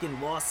be taking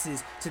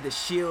losses to the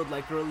Shield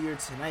like earlier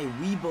tonight.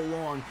 We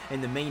belong in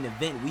the main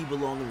event. We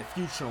belong in the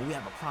future, and we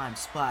have a prime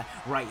spot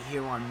right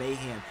here on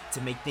Mayhem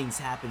to make things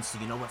happen. So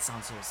you know what,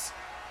 Santos?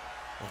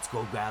 Let's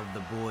go grab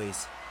the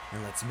boys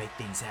and let's make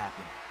things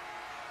happen.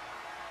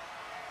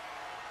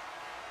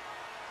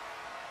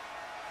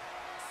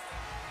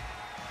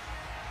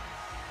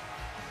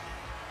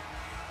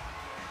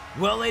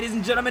 Well, ladies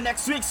and gentlemen,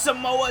 next week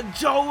Samoa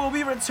Joe will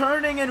be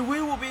returning, and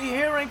we will be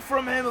hearing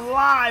from him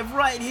live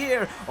right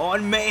here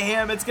on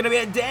Mayhem. It's going to be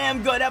a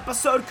damn good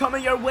episode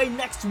coming your way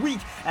next week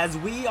as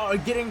we are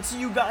getting to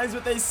you guys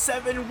with a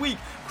 7-week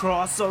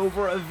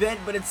crossover event.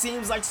 But it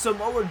seems like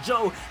Samoa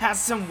Joe has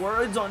some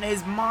words on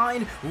his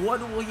mind. What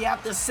will he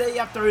have to say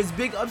after his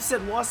big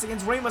upset loss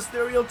against Rey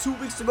Mysterio 2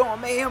 weeks ago on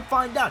Mayhem?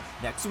 Find out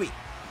next week.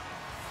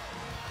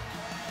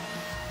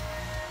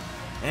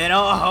 And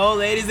oh,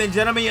 ladies and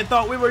gentlemen, you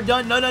thought we were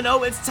done?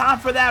 No, it's time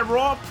for that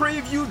Raw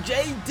preview.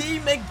 JD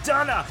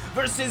McDonough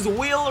versus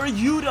Wheeler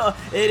Yuta.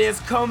 It is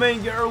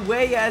coming your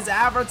way as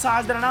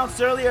advertised and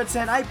announced earlier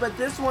tonight, but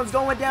this one's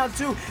going down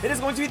too. It is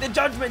going to be the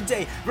Judgment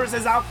Day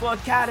versus Alpha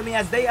Academy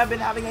as they have been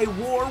having a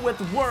war with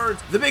words.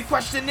 The big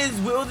question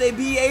is, will they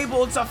be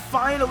able to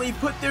finally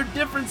put their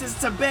differences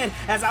to bed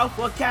as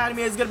Alpha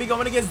Academy is going to be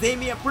going against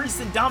Damian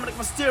Priest and Dominic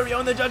Mysterio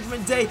in the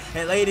Judgment Day?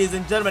 And ladies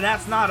and gentlemen,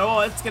 that's not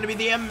all. It's going to be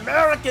the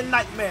American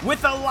Nightmare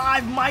with a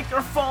live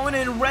microphone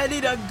and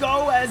ready to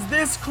go as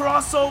this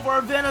crossover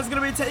event is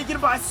going to be taken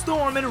by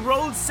storm, and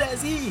Rhodes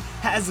says he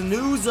has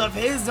news of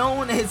his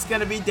own. It's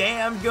going to be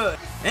damn good.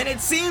 And it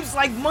seems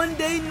like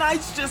Monday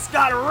nights just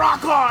got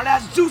rock hard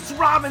as Juice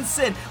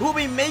Robinson will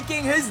be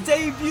making his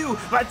debut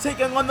by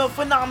taking on the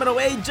phenomenal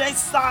AJ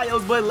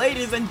Styles. But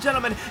ladies and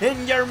gentlemen,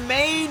 in your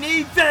main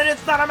event,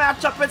 it's not a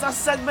matchup, it's a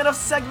segment of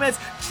segments,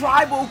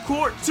 Tribal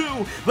Court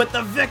 2, but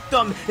the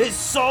victim is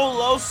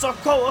Solo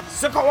Sikoa.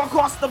 Sikoa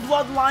crossed the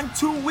bloodline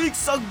 2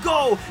 weeks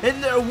ago in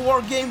their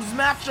War Games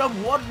matchup.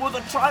 What will the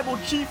Tribal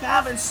Chief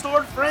have in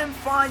store for him?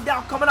 Find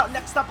out coming up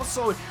next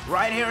episode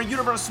right here in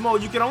Universe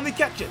Mode. You can only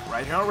catch it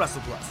right here on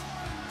WrestlePlus.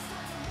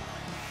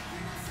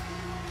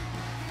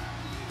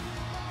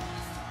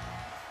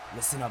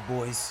 Listen up,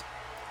 boys.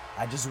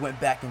 I just went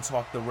back and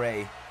talked to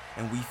Ray,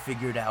 and we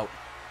figured out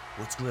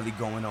what's really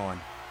going on.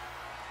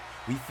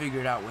 We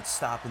figured out what's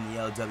stopping the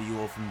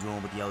LWO from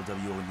doing what the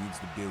LWO needs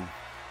to do,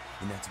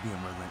 and that's being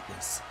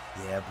relentless.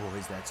 Yeah,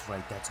 boys, that's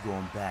right. That's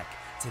going back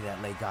to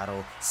that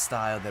Legado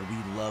style that we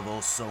love oh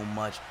so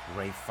much.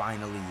 Ray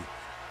finally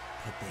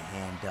put the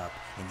hand up,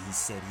 and he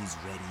said he's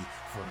ready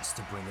for us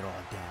to bring it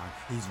all down.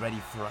 He's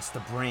ready for us to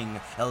bring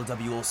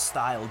LWO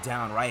style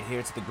down right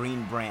here to the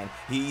Green brand.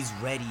 He's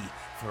ready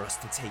for us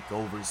to take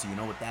over. So you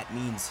know what that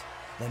means?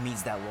 That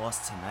means that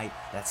loss tonight,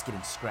 that's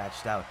getting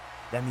scratched out.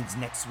 That means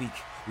next week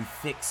we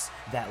fix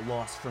that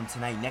loss from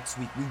tonight. Next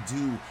week we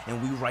do,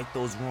 and we right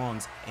those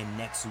wrongs. And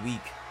next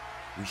week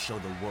we show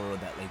the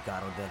world that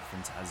Legado del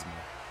Fantasma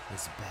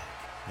is back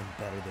and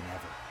better than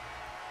ever.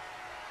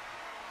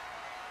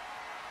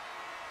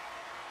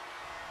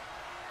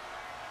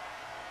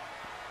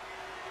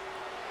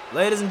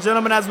 Ladies and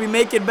gentlemen, as we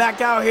make it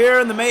back out here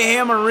in the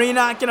Mayhem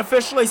Arena, I can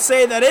officially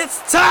say that it's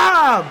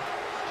time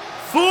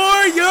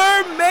for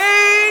your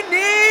main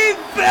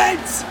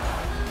event!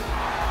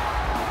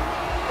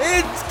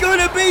 It's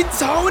gonna be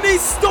Toni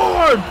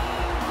Storm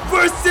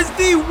versus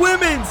the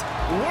Women's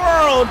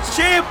World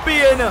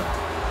Champion,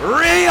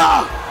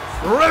 Rhea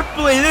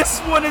Ripley.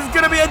 This one is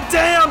gonna be a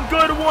damn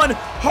good one.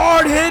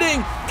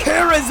 Hard-hitting,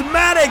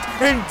 charismatic,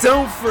 and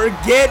don't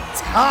forget,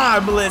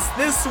 timeless.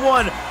 This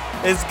one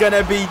is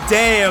gonna be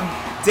damn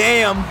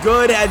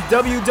good as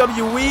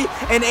WWE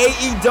and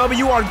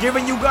AEW are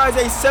giving you guys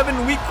a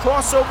 7-week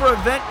crossover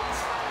event.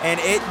 And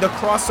the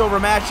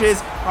crossover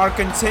matches are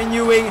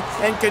continuing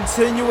and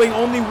continuing.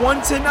 Only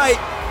one tonight,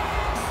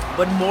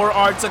 but more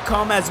are to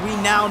come, as we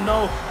now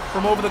know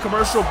from over the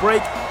commercial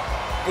break.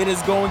 It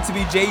is going to be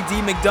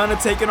JD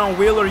McDonough taking on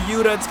Wheeler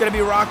Yuta. It's going to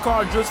be Rock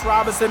Hard, Juice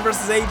Robinson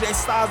versus AJ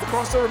Styles. The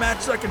crossover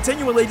matches are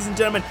continuing, ladies and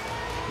gentlemen.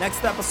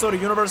 Next episode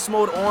of Universe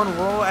Mode on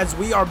Raw, as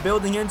we are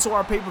building into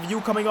our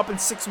pay-per-view coming up in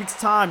 6 weeks'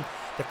 time.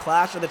 The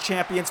Clash of the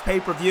Champions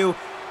pay-per-view,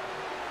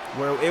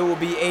 where it will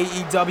be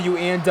AEW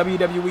and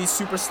WWE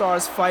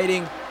superstars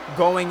fighting,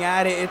 going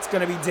at it. It's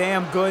going to be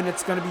damn good, and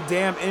it's going to be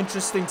damn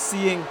interesting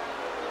seeing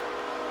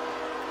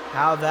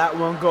how that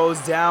one goes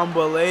down.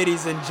 But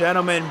ladies and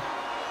gentlemen,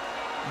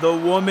 the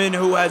woman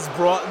who has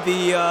brought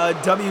the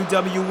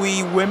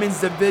WWE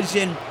Women's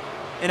Division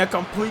in a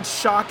complete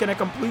shock and a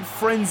complete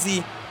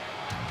frenzy,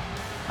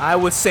 I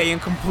would say in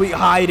complete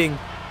hiding.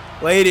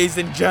 Ladies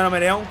and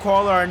gentlemen, they don't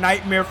call her a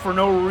nightmare for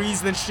no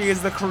reason. She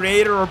is the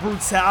creator of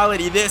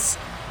brutality. This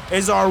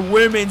is our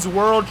Women's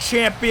World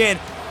Champion,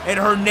 and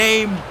her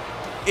name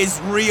is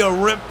Rhea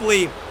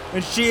Ripley.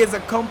 And she is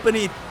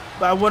accompanied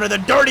by one of the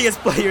dirtiest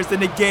players in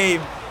the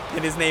game,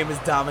 and his name is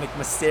Dominic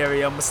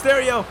Mysterio.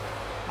 Mysterio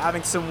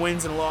having some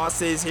wins and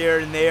losses here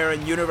and there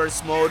in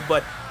Universe Mode,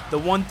 but the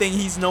one thing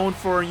he's known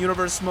for in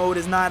Universe Mode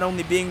is not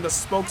only being the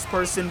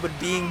spokesperson, but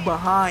being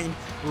behind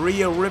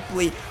Rhea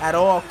Ripley at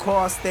all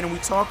costs. And we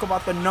talk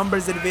about the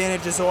numbers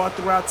advantages all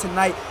throughout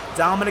tonight.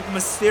 Dominic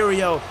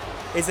Mysterio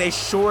is a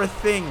sure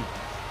thing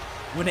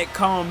when it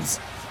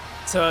comes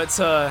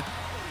to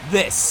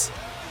this,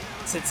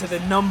 to the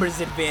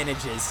numbers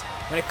advantages.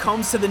 When it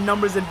comes to the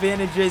numbers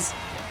advantages,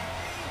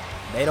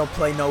 they don't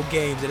play no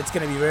games, and it's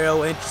going to be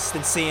real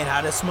interesting seeing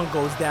how this one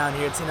goes down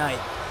here tonight.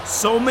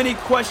 So many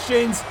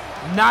questions,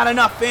 not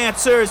enough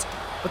answers,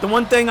 but the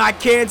one thing I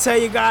can tell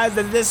you guys is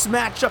that this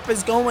matchup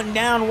is going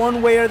down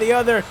one way or the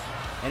other,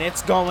 and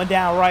it's going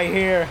down right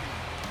here,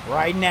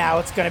 right now.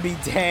 It's going to be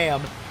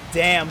damn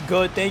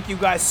good. Thank you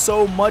guys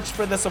so much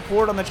for the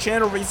support on the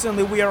channel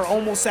recently. We are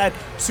almost at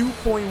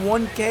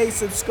 2.1K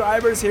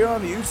subscribers here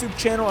on the YouTube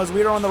channel, as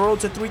we are on the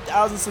road to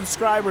 3,000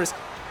 subscribers.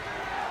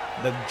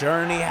 The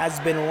journey has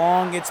been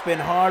long, it's been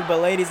hard, but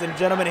ladies and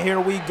gentlemen,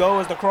 here we go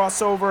as the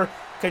crossover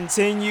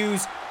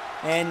continues,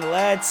 and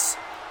let's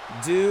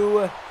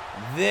do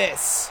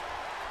this.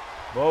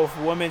 Both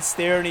women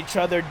staring each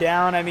other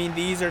down. I mean,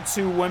 these are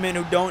two women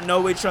who don't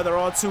know each other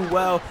all too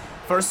well.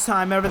 First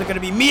time ever they're going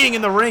to be meeting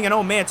in the ring, and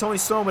oh man, Toni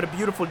Storm with a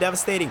beautiful,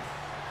 devastating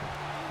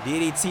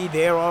DDT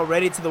there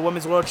already to the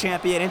Women's World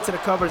Champion into the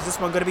covers. This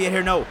one going to be in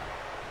here? No.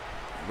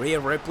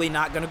 Rhea Ripley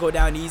not going to go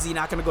down easy,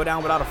 not going to go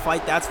down without a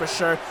fight, that's for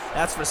sure,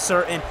 that's for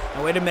certain.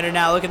 And wait a minute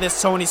now, look at this.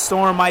 Toni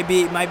Storm might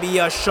be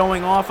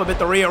showing off a bit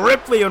to Rhea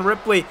Ripley, and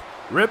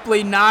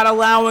Ripley not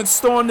allowing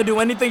Storm to do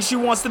anything she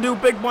wants to do.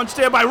 Big bunch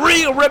there by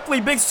Rhea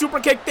Ripley, big super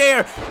kick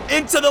there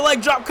into the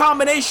leg drop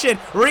combination.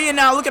 Rhea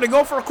now looking to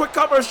go for a quick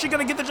cover. Is she going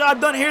to get the job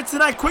done here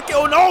tonight? Quick,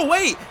 oh no,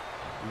 wait,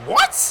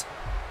 what?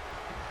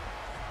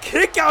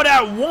 Kick out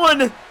at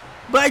one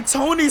by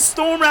Toni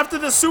Storm after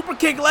the super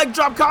kick leg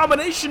drop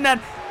combination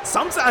that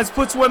sometimes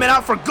puts women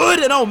out for good.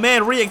 And oh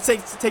man, Rhea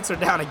takes her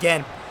down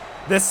again.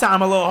 This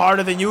time a little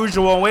harder than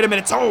usual. Wait a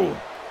minute.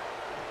 Oh,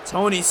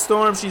 Toni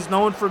Storm, she's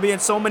known for being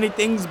so many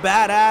things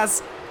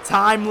badass,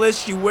 timeless.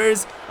 She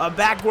wears a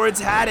backwards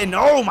hat, and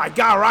oh my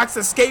god, rocks a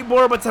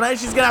skateboard. But tonight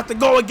she's gonna have to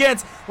go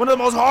against one of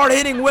the most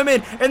hard-hitting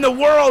women in the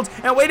world.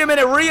 And wait a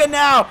minute, Rhea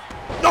now,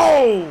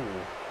 no,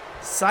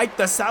 psyched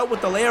us out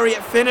with the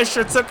lariat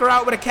finisher, took her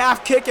out with a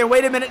calf kick. And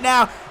wait a minute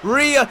now,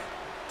 Rhea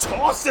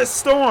tosses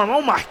Storm.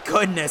 Oh my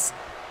goodness,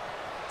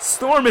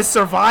 Storm is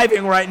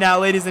surviving right now,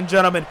 ladies and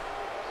gentlemen.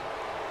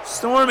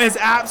 Storm is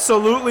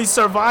absolutely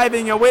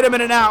surviving. And wait a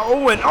minute now.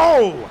 Oh, and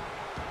oh!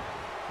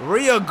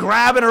 Rhea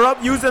grabbing her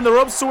up, using the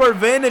ropes to her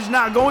advantage.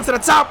 Now going to the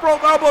top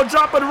rope, elbow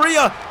dropping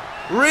Rhea.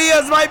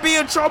 Rhea might be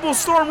in trouble.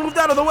 Storm moved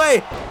out of the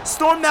way.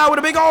 Storm now with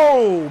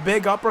a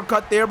big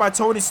uppercut there by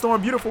Toni Storm.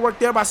 Beautiful work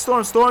there by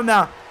Storm. Storm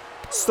now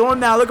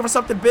looking for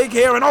something big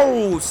here. And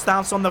oh,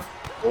 stomps on the,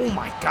 oh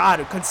my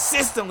god,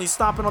 consistently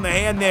stomping on the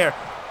hand there.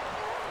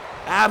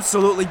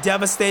 Absolutely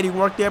devastating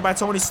work there by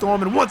Toni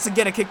Storm. And once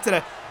again, a kick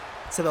to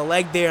the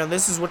leg there. And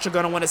this is what you're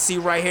going to want to see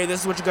right here.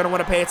 This is what you're going to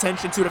want to pay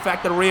attention to. The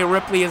fact that Rhea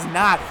Ripley is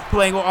not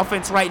playing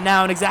offense right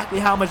now, and exactly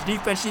how much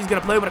defense she's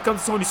going to play when it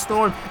comes to Toni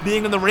Storm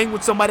being in the ring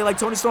with somebody like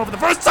Toni Storm for the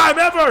first time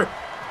ever.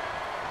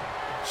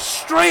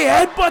 Straight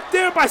headbutt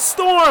there by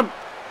Storm.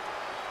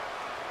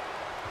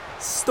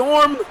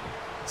 Storm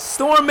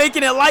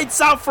making it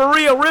lights out for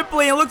Rhea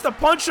Ripley, and looks to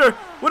punch her.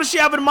 What does she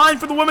have in mind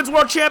for the Women's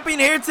World Champion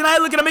here tonight?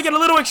 Looking to make it a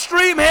little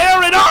extreme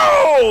here, and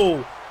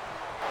oh!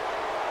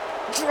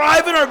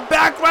 Driving her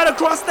back right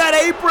across that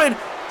apron.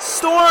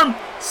 Storm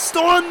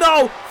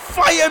though,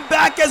 fighting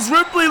back as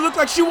Ripley looked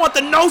like she want the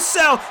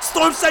no-sell.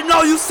 Storm said,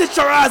 no, you sit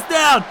your ass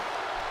down.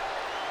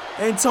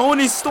 And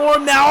Toni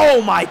Storm now,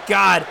 oh my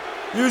god,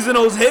 using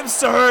those hips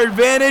to her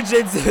advantage.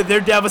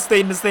 They're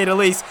devastating to say the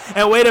least.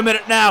 And wait a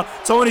minute now,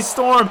 Toni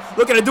Storm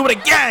looking to do it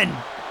again.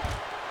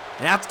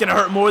 And that's going to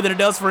hurt more than it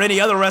does for any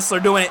other wrestler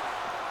doing it.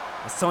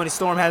 As Toni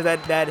Storm has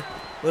that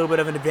A little bit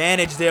of an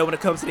advantage there when it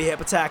comes to the hip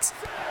attacks.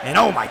 And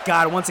oh my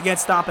God, once again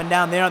stomping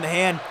down there on the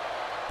hand.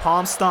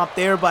 Palm stomp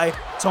there by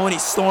Toni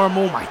Storm.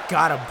 Oh my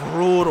God, a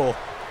brutal.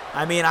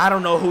 I mean, I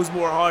don't know who's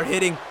more hard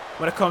hitting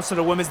when it comes to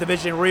the women's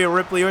division, Rhea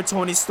Ripley or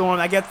Toni Storm.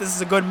 I guess this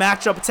is a good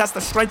matchup, a test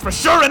of strength for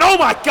sure. And oh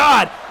my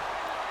God,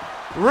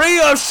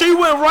 Rhea, she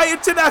went right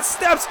into that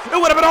steps. It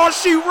would have been all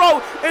she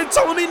wrote. And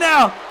Toni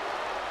now.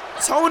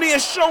 Toni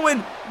is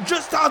showing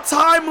just how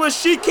timeless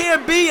she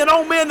can be. And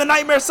oh man, the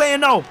Nightmare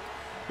saying no.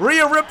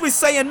 Rhea Ripley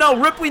saying no.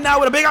 Ripley now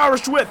with a big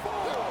Irish whip.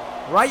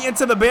 Right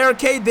into the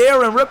barricade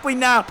there. And Ripley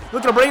now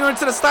looking to bring her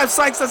into the Steve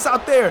Sykes that's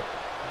out there.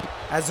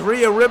 As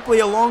Rhea Ripley,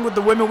 along with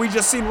the women we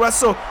just seen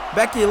wrestle,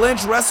 Becky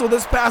Lynch wrestle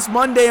this past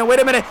Monday. And wait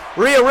a minute,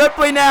 Rhea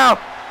Ripley now.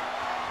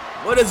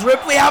 What does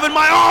Ripley have in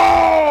mind?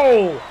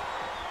 Oh!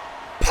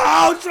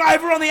 Power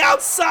driver on the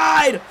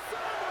outside.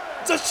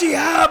 Does she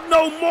have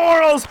no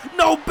morals,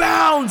 no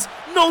bounds,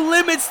 no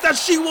limits that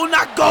she will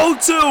not go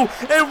to?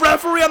 And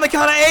referee on the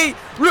count of 8.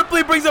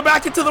 Ripley brings her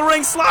back into the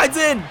ring, slides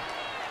in.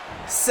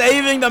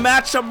 Saving the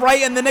matchup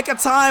right in the nick of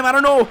time. I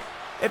don't know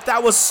if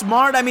that was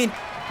smart. I mean,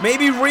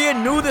 maybe Rhea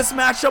knew this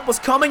matchup was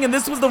coming and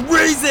this was the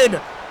reason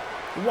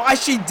why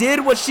she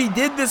did what she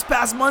did this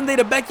past Monday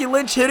to Becky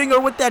Lynch, hitting her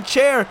with that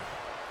chair.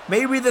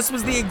 Maybe this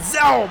was the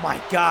exact, oh my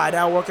God,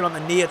 now working on the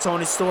knee of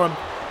Toni Storm.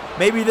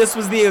 Maybe this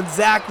was the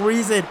exact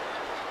reason,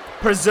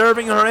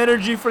 preserving her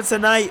energy for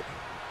tonight.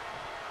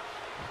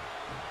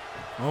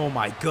 Oh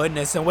my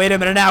goodness, and wait a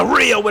minute now,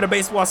 Rhea with a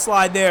baseball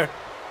slide there.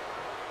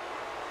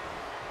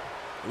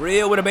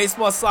 Rhea with a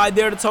baseball slide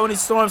there to Toni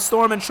Storm.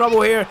 Storm in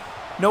trouble here.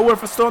 Nowhere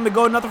for Storm to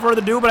go, nothing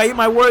further to do, but I eat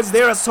my words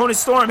there as Toni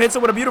Storm hits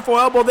it with a beautiful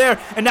elbow there.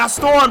 And now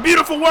Storm,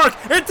 beautiful work,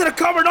 into the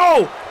cover,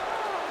 no!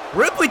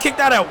 Ripley kicked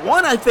out at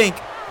 1, I think.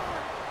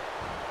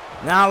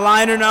 Now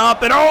lining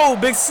up, and oh,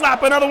 big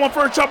slap, another one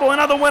for trouble,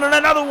 another one, and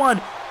another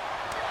one.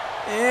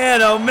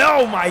 And oh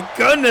my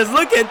goodness,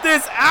 look at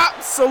this,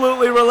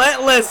 absolutely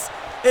relentless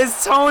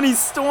is Toni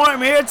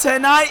Storm here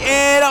tonight,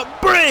 and a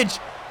bridge.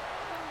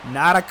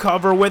 Not a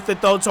cover with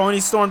it though. Toni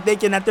Storm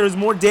thinking that there's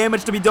more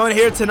damage to be done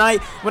here tonight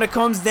when it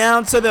comes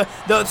down to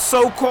the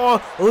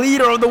so-called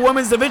leader of the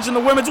women's division, the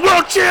women's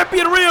world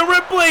champion, Rhea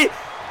Ripley.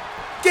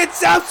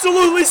 Gets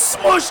absolutely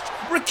smushed.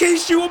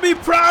 Rikishi will be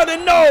proud,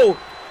 and no,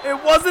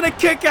 it wasn't a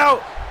kick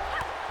out,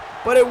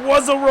 but it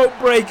was a rope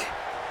break.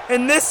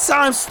 And this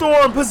time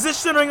Storm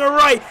positioning her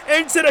right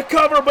into the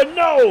cover, but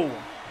no.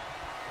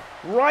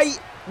 Right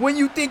when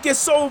you think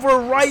it's over,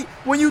 right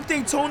when you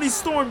think Toni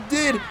Storm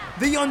did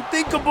the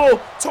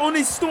unthinkable,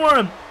 Toni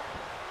Storm.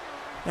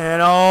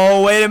 And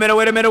oh, wait a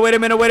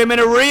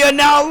minute. Rhea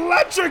now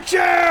electric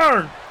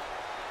chair.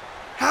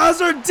 Has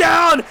her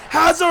down,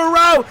 has her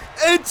out,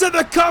 into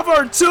the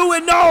cover, 2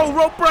 and no,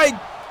 rope break.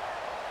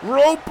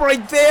 Rope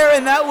break there,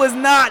 and that was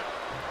not.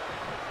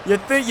 You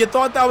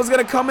thought that was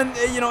gonna come in,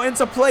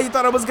 into play. You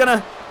thought it was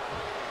gonna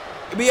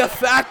be a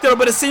factor,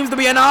 but it seems to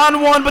be an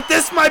on one. But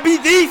this might be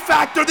the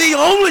factor, the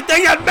only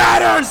thing that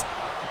matters.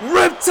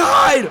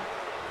 Riptide,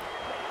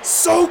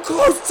 so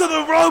close to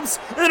the ropes,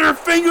 and her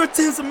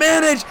fingertips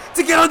managed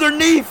to get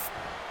underneath.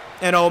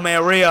 And oh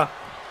man, Rhea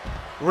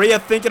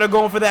thinking of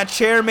going for that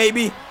chair,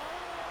 maybe.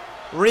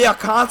 Rhea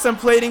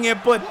contemplating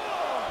it, but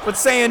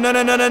saying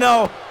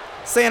no.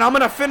 Saying, I'm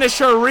going to finish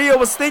her. Rhea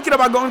was thinking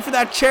about going for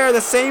that chair the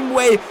same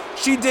way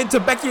she did to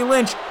Becky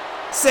Lynch.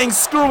 Saying,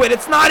 screw it,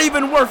 it's not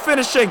even worth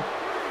finishing.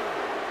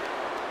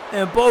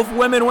 And both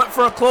women went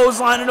for a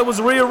clothesline, and it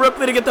was Rhea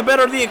Ripley to get the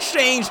better of the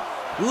exchange.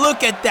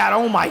 Look at that,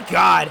 oh my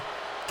God.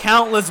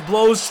 Countless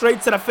blows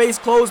straight to the face,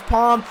 closed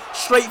palm,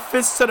 straight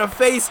fist to the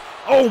face.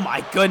 Oh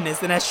my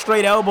goodness, and that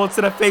straight elbow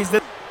to the face.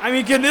 I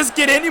mean, can this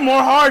get any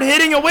more hard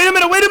hitting? And wait a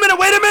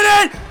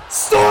minute.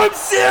 Storm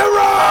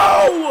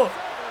Zero!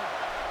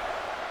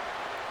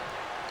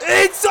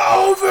 It's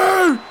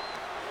over!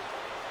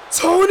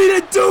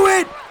 Toni to do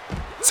it!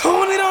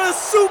 Toni on a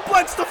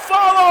suplex to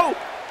follow!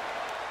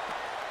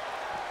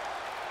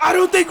 I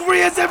don't think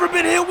Rhea's ever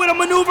been hit with a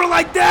maneuver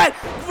like that!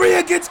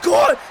 Rhea gets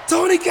caught!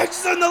 Toni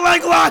catches on the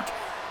leg lock!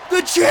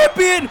 The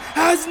champion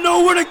has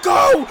nowhere to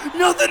go!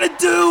 Nothing to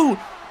do!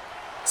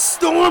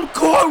 Storm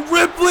caught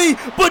Ripley,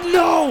 but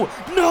no!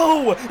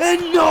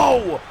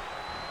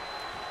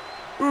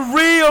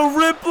 Rhea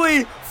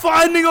Ripley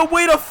finding a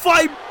way to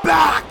fight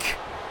back!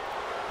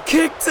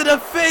 Kick to the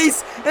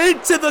face,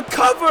 into the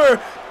cover,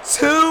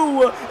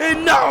 2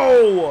 and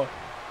no.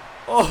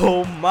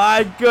 Oh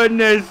my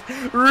goodness.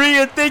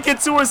 Rhea thinking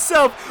to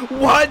herself,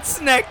 what's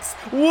next?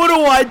 What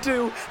do I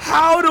do?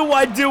 How do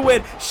I do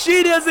it?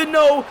 She doesn't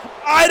know.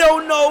 I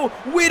don't know.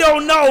 We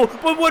don't know.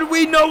 But what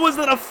we know is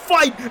that a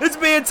fight is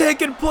being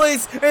taken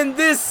place. And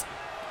this,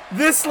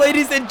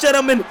 ladies and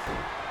gentlemen,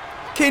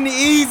 can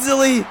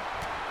easily,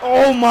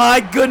 oh my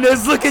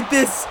goodness, look at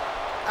this.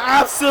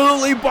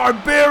 Absolutely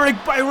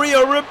barbaric by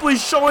Rhea Ripley,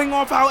 showing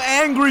off how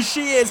angry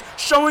she is,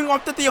 showing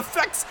off that the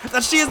effects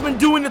that she has been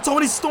doing to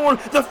Toni Storm,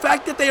 the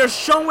fact that they are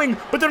showing,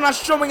 but they're not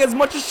showing as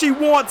much as she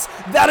wants.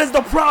 That is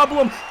the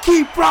problem,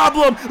 key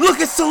problem. Look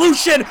at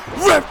solution,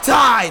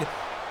 Riptide.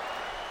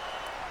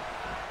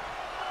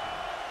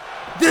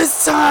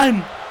 This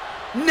time,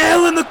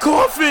 Nail in the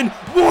coffin.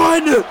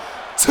 1,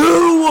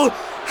 2.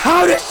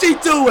 How does she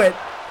do it?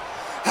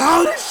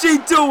 How does she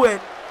do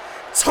it?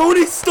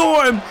 Toni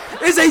Storm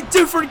is a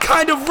different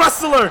kind of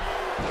wrestler.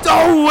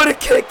 Oh, what a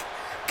kick.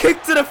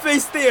 Kick to the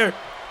face there.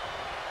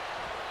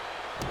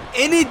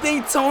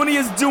 Anything Toni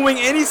is doing,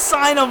 any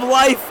sign of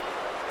life,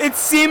 it's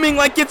seeming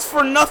like it's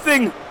for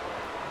nothing.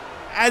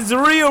 As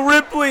Rhea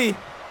Ripley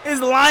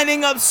is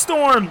lining up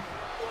Storm.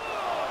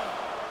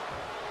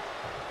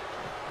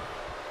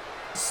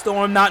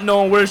 Storm not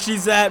knowing where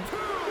she's at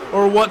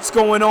or what's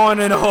going on,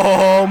 and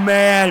oh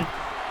man,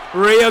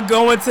 Rhea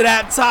going to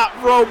that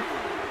top rope,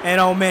 and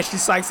oh man, she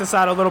psychs us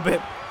out a little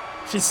bit.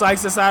 She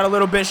psychs us out a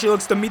little bit. She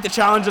looks to meet the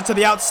challenger to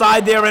the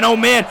outside there, and oh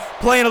man,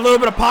 playing a little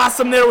bit of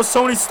possum there with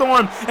Toni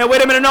Storm. And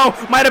wait a minute, no,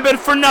 might have been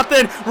for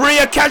nothing.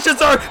 Rhea catches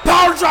her,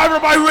 power driver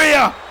by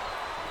Rhea.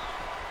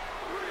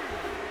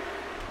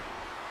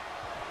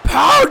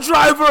 Power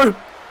driver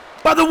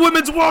by the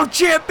Women's World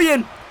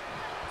Champion.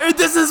 And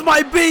this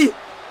might be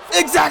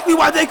exactly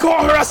why they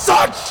call her as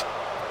such.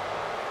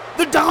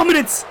 The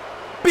dominance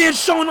being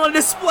shown on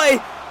display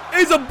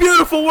is a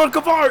beautiful work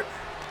of art.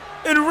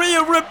 And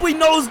Rhea Ripley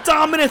knows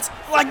dominance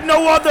like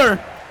no other.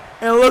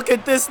 And look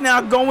at this now,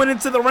 going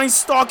into the ring,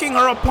 stalking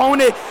her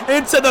opponent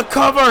into the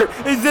cover.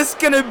 Is this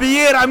going to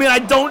be it? I mean, I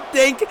don't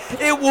think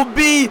it will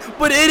be,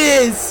 but it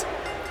is.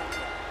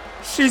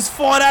 She's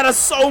fought out of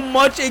so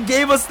much. It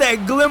gave us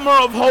that glimmer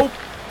of hope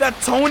that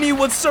Toni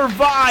would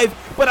survive.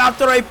 But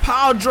after a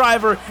power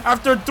driver,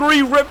 after 3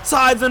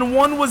 riptides and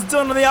 1 was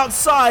done on the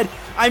outside,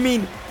 I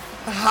mean,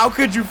 how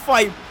could you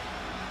fight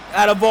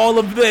out of all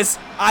of this?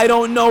 I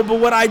don't know, but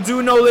what I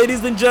do know,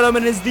 ladies and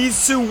gentlemen, is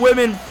these 2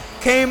 women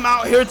came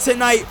out here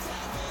tonight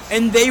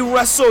and they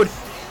wrestled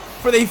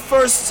for the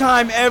first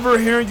time ever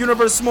here in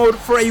Universe Mode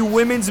for a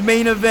women's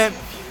main event.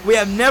 We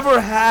have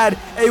never had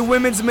a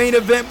women's main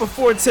event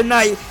before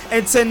tonight,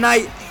 and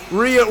tonight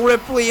Rhea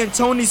Ripley and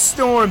Toni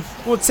Storm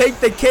will take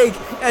the cake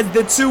as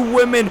the 2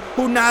 women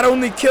who not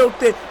only killed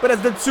it, but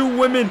as the 2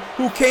 women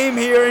who came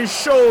here and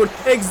showed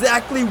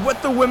exactly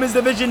what the women's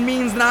division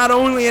means, not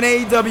only in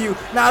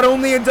AEW, not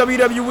only in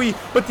WWE,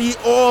 but the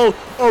all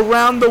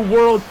around the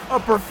world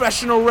of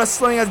professional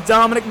wrestling, as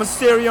Dominic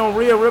Mysterio and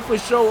Rhea Ripley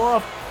show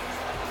off.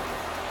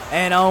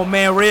 And oh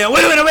man, Rhea,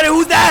 wait a minute,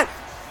 who's that?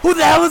 Who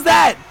the hell is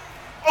that?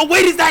 Oh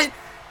wait, is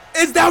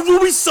that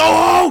Ruby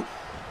Soho?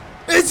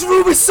 It's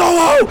Ruby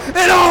Soho!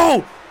 And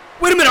oh!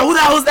 Wait a minute, who the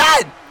hell is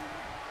that?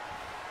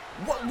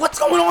 What's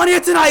going on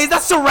here tonight? Is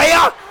that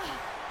Saraya?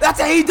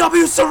 That's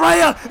AEW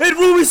Saraya and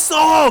Ruby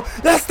Soho!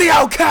 That's the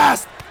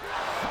Outcast!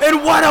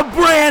 And what a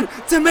brand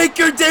to make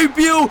your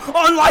debut,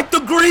 unlike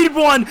the Green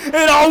One!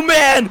 And oh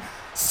man,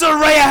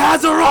 Saraya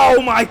has her,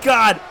 oh my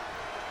god!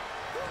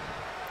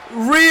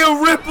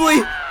 Rhea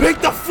Ripley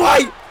picked a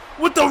fight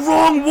with the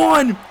wrong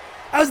one!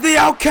 As the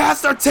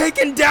Outcasts are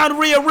taking down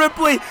Rhea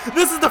Ripley.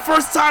 This is the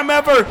first time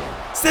ever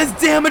since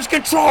Damage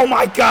Control,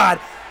 my god.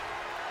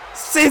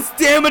 Since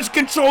Damage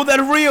Control that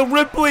Rhea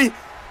Ripley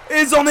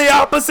is on the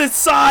opposite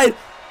side.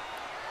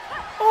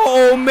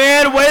 Oh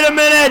man, wait a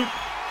minute.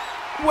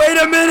 Wait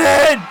a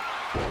minute.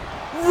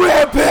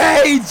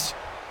 Rampage.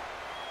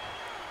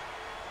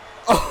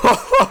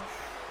 Oh,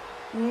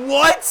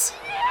 what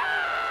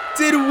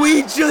did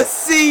we just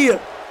see?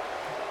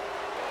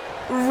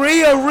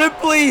 Rhea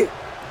Ripley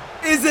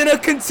is in a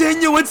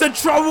continuance of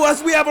trouble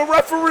as we have a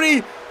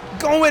referee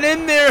going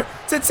in there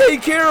to take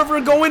care of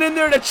her, going in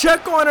there to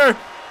check on her,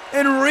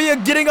 and Rhea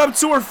getting up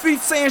to her feet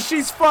saying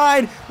she's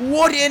fine.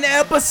 What an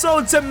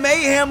episode to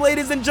mayhem,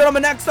 ladies and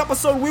gentlemen. Next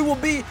episode we will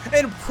be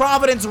in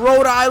Providence,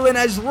 Rhode Island,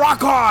 as Rock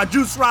Hard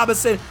Juice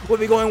Robinson will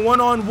be going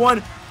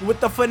one-on-one with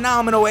the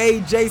phenomenal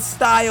AJ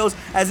Styles,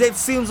 as it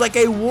seems like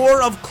a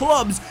war of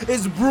clubs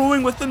is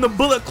brewing within the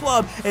Bullet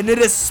Club, and it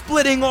is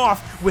splitting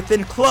off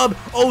within Club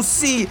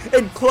OC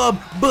and Club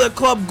Bullet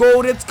Club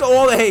Gold. It's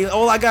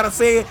all I gotta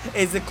say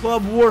is the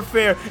club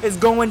warfare is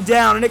going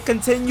down, and it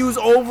continues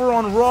over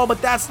on Raw.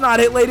 But that's not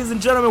it, ladies and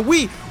gentlemen.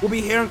 We will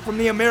be hearing from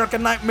the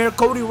American Nightmare,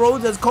 Cody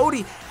Rhodes, as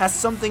Cody has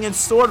something in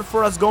store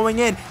for us going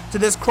in to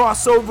this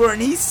crossover,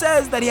 and he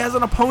says that he has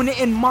an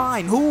opponent in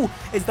mind. Who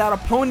is that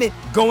opponent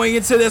going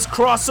into this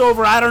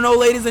crossover? I don't know,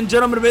 ladies and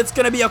gentlemen, but it's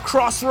going to be a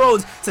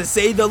crossroads, to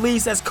say the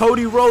least, as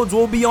Cody Rhodes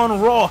will be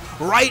on Raw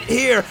right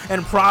here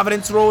in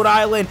Providence, Rhode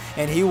Island,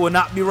 and he will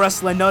not be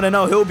wrestling. No,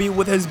 he'll be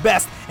with his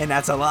best, and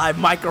that's a live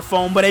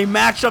microphone, but a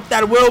matchup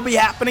that will be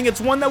happening.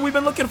 It's one that we've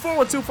been looking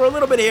forward to for a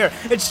little bit here.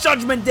 It's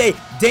Judgment Day.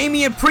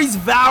 Damian Priest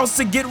vows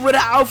to get rid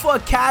of Alpha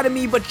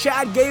Academy, but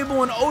Chad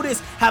Gable and Otis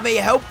have a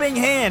helping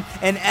hand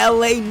in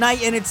LA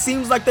Knight, and it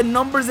seems like the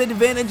numbers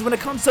advantage when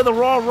it comes to the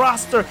Raw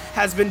roster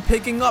has been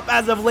picking up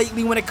as of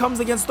lately when it comes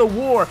against the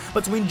war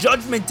between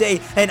Judgment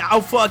Day and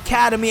Alpha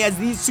Academy, as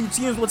these 2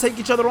 teams will take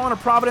each other on in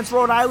Providence,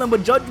 Rhode Island.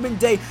 But Judgment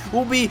Day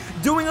will be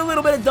doing a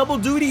little bit of double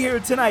duty here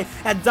tonight,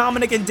 and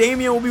Dominic and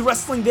Damian will be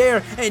wrestling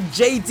there, and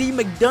JD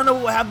McDonough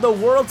will have the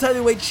World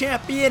Heavyweight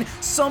Champion.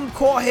 Some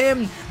call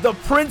him the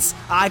Prince,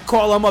 I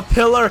call him a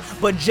pillar,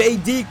 but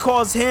JD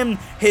calls him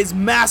his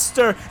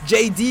master.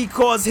 JD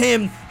calls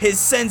him his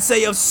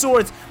sensei of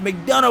sorts.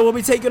 McDonough will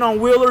be taking on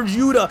Wheeler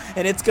Judah,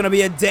 and it's going to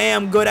be a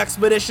damn good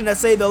expedition to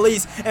say the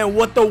least. And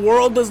what the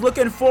world is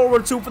looking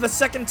forward to for the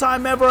second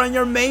time ever in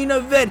your main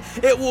event,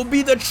 it will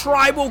be the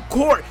Tribal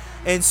Court.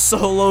 And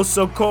Solo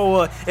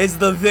Sikoa is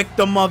the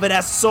victim of it,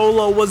 as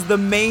Solo was the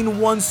main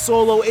one.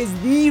 Solo is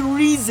the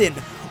reason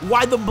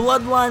why the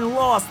Bloodline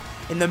lost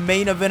in the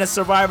main event of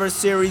Survivor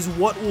Series.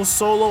 What will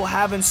Solo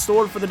have in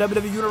store for the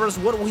WWE Universe?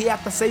 What will he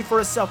have to say for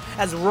himself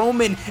as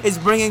Roman is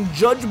bringing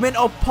judgment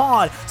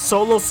upon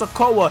Solo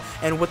Sikoa?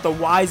 And with the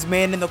wise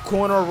man in the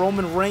corner,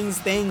 Roman Reigns,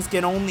 things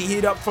can only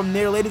heat up from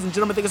there. Ladies and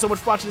gentlemen, thank you so much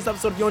for watching this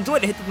episode. If you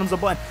enjoyed it, hit the thumbs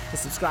up button and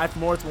subscribe for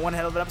more. It's one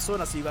hell of an episode,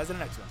 and I'll see you guys in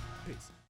the next one.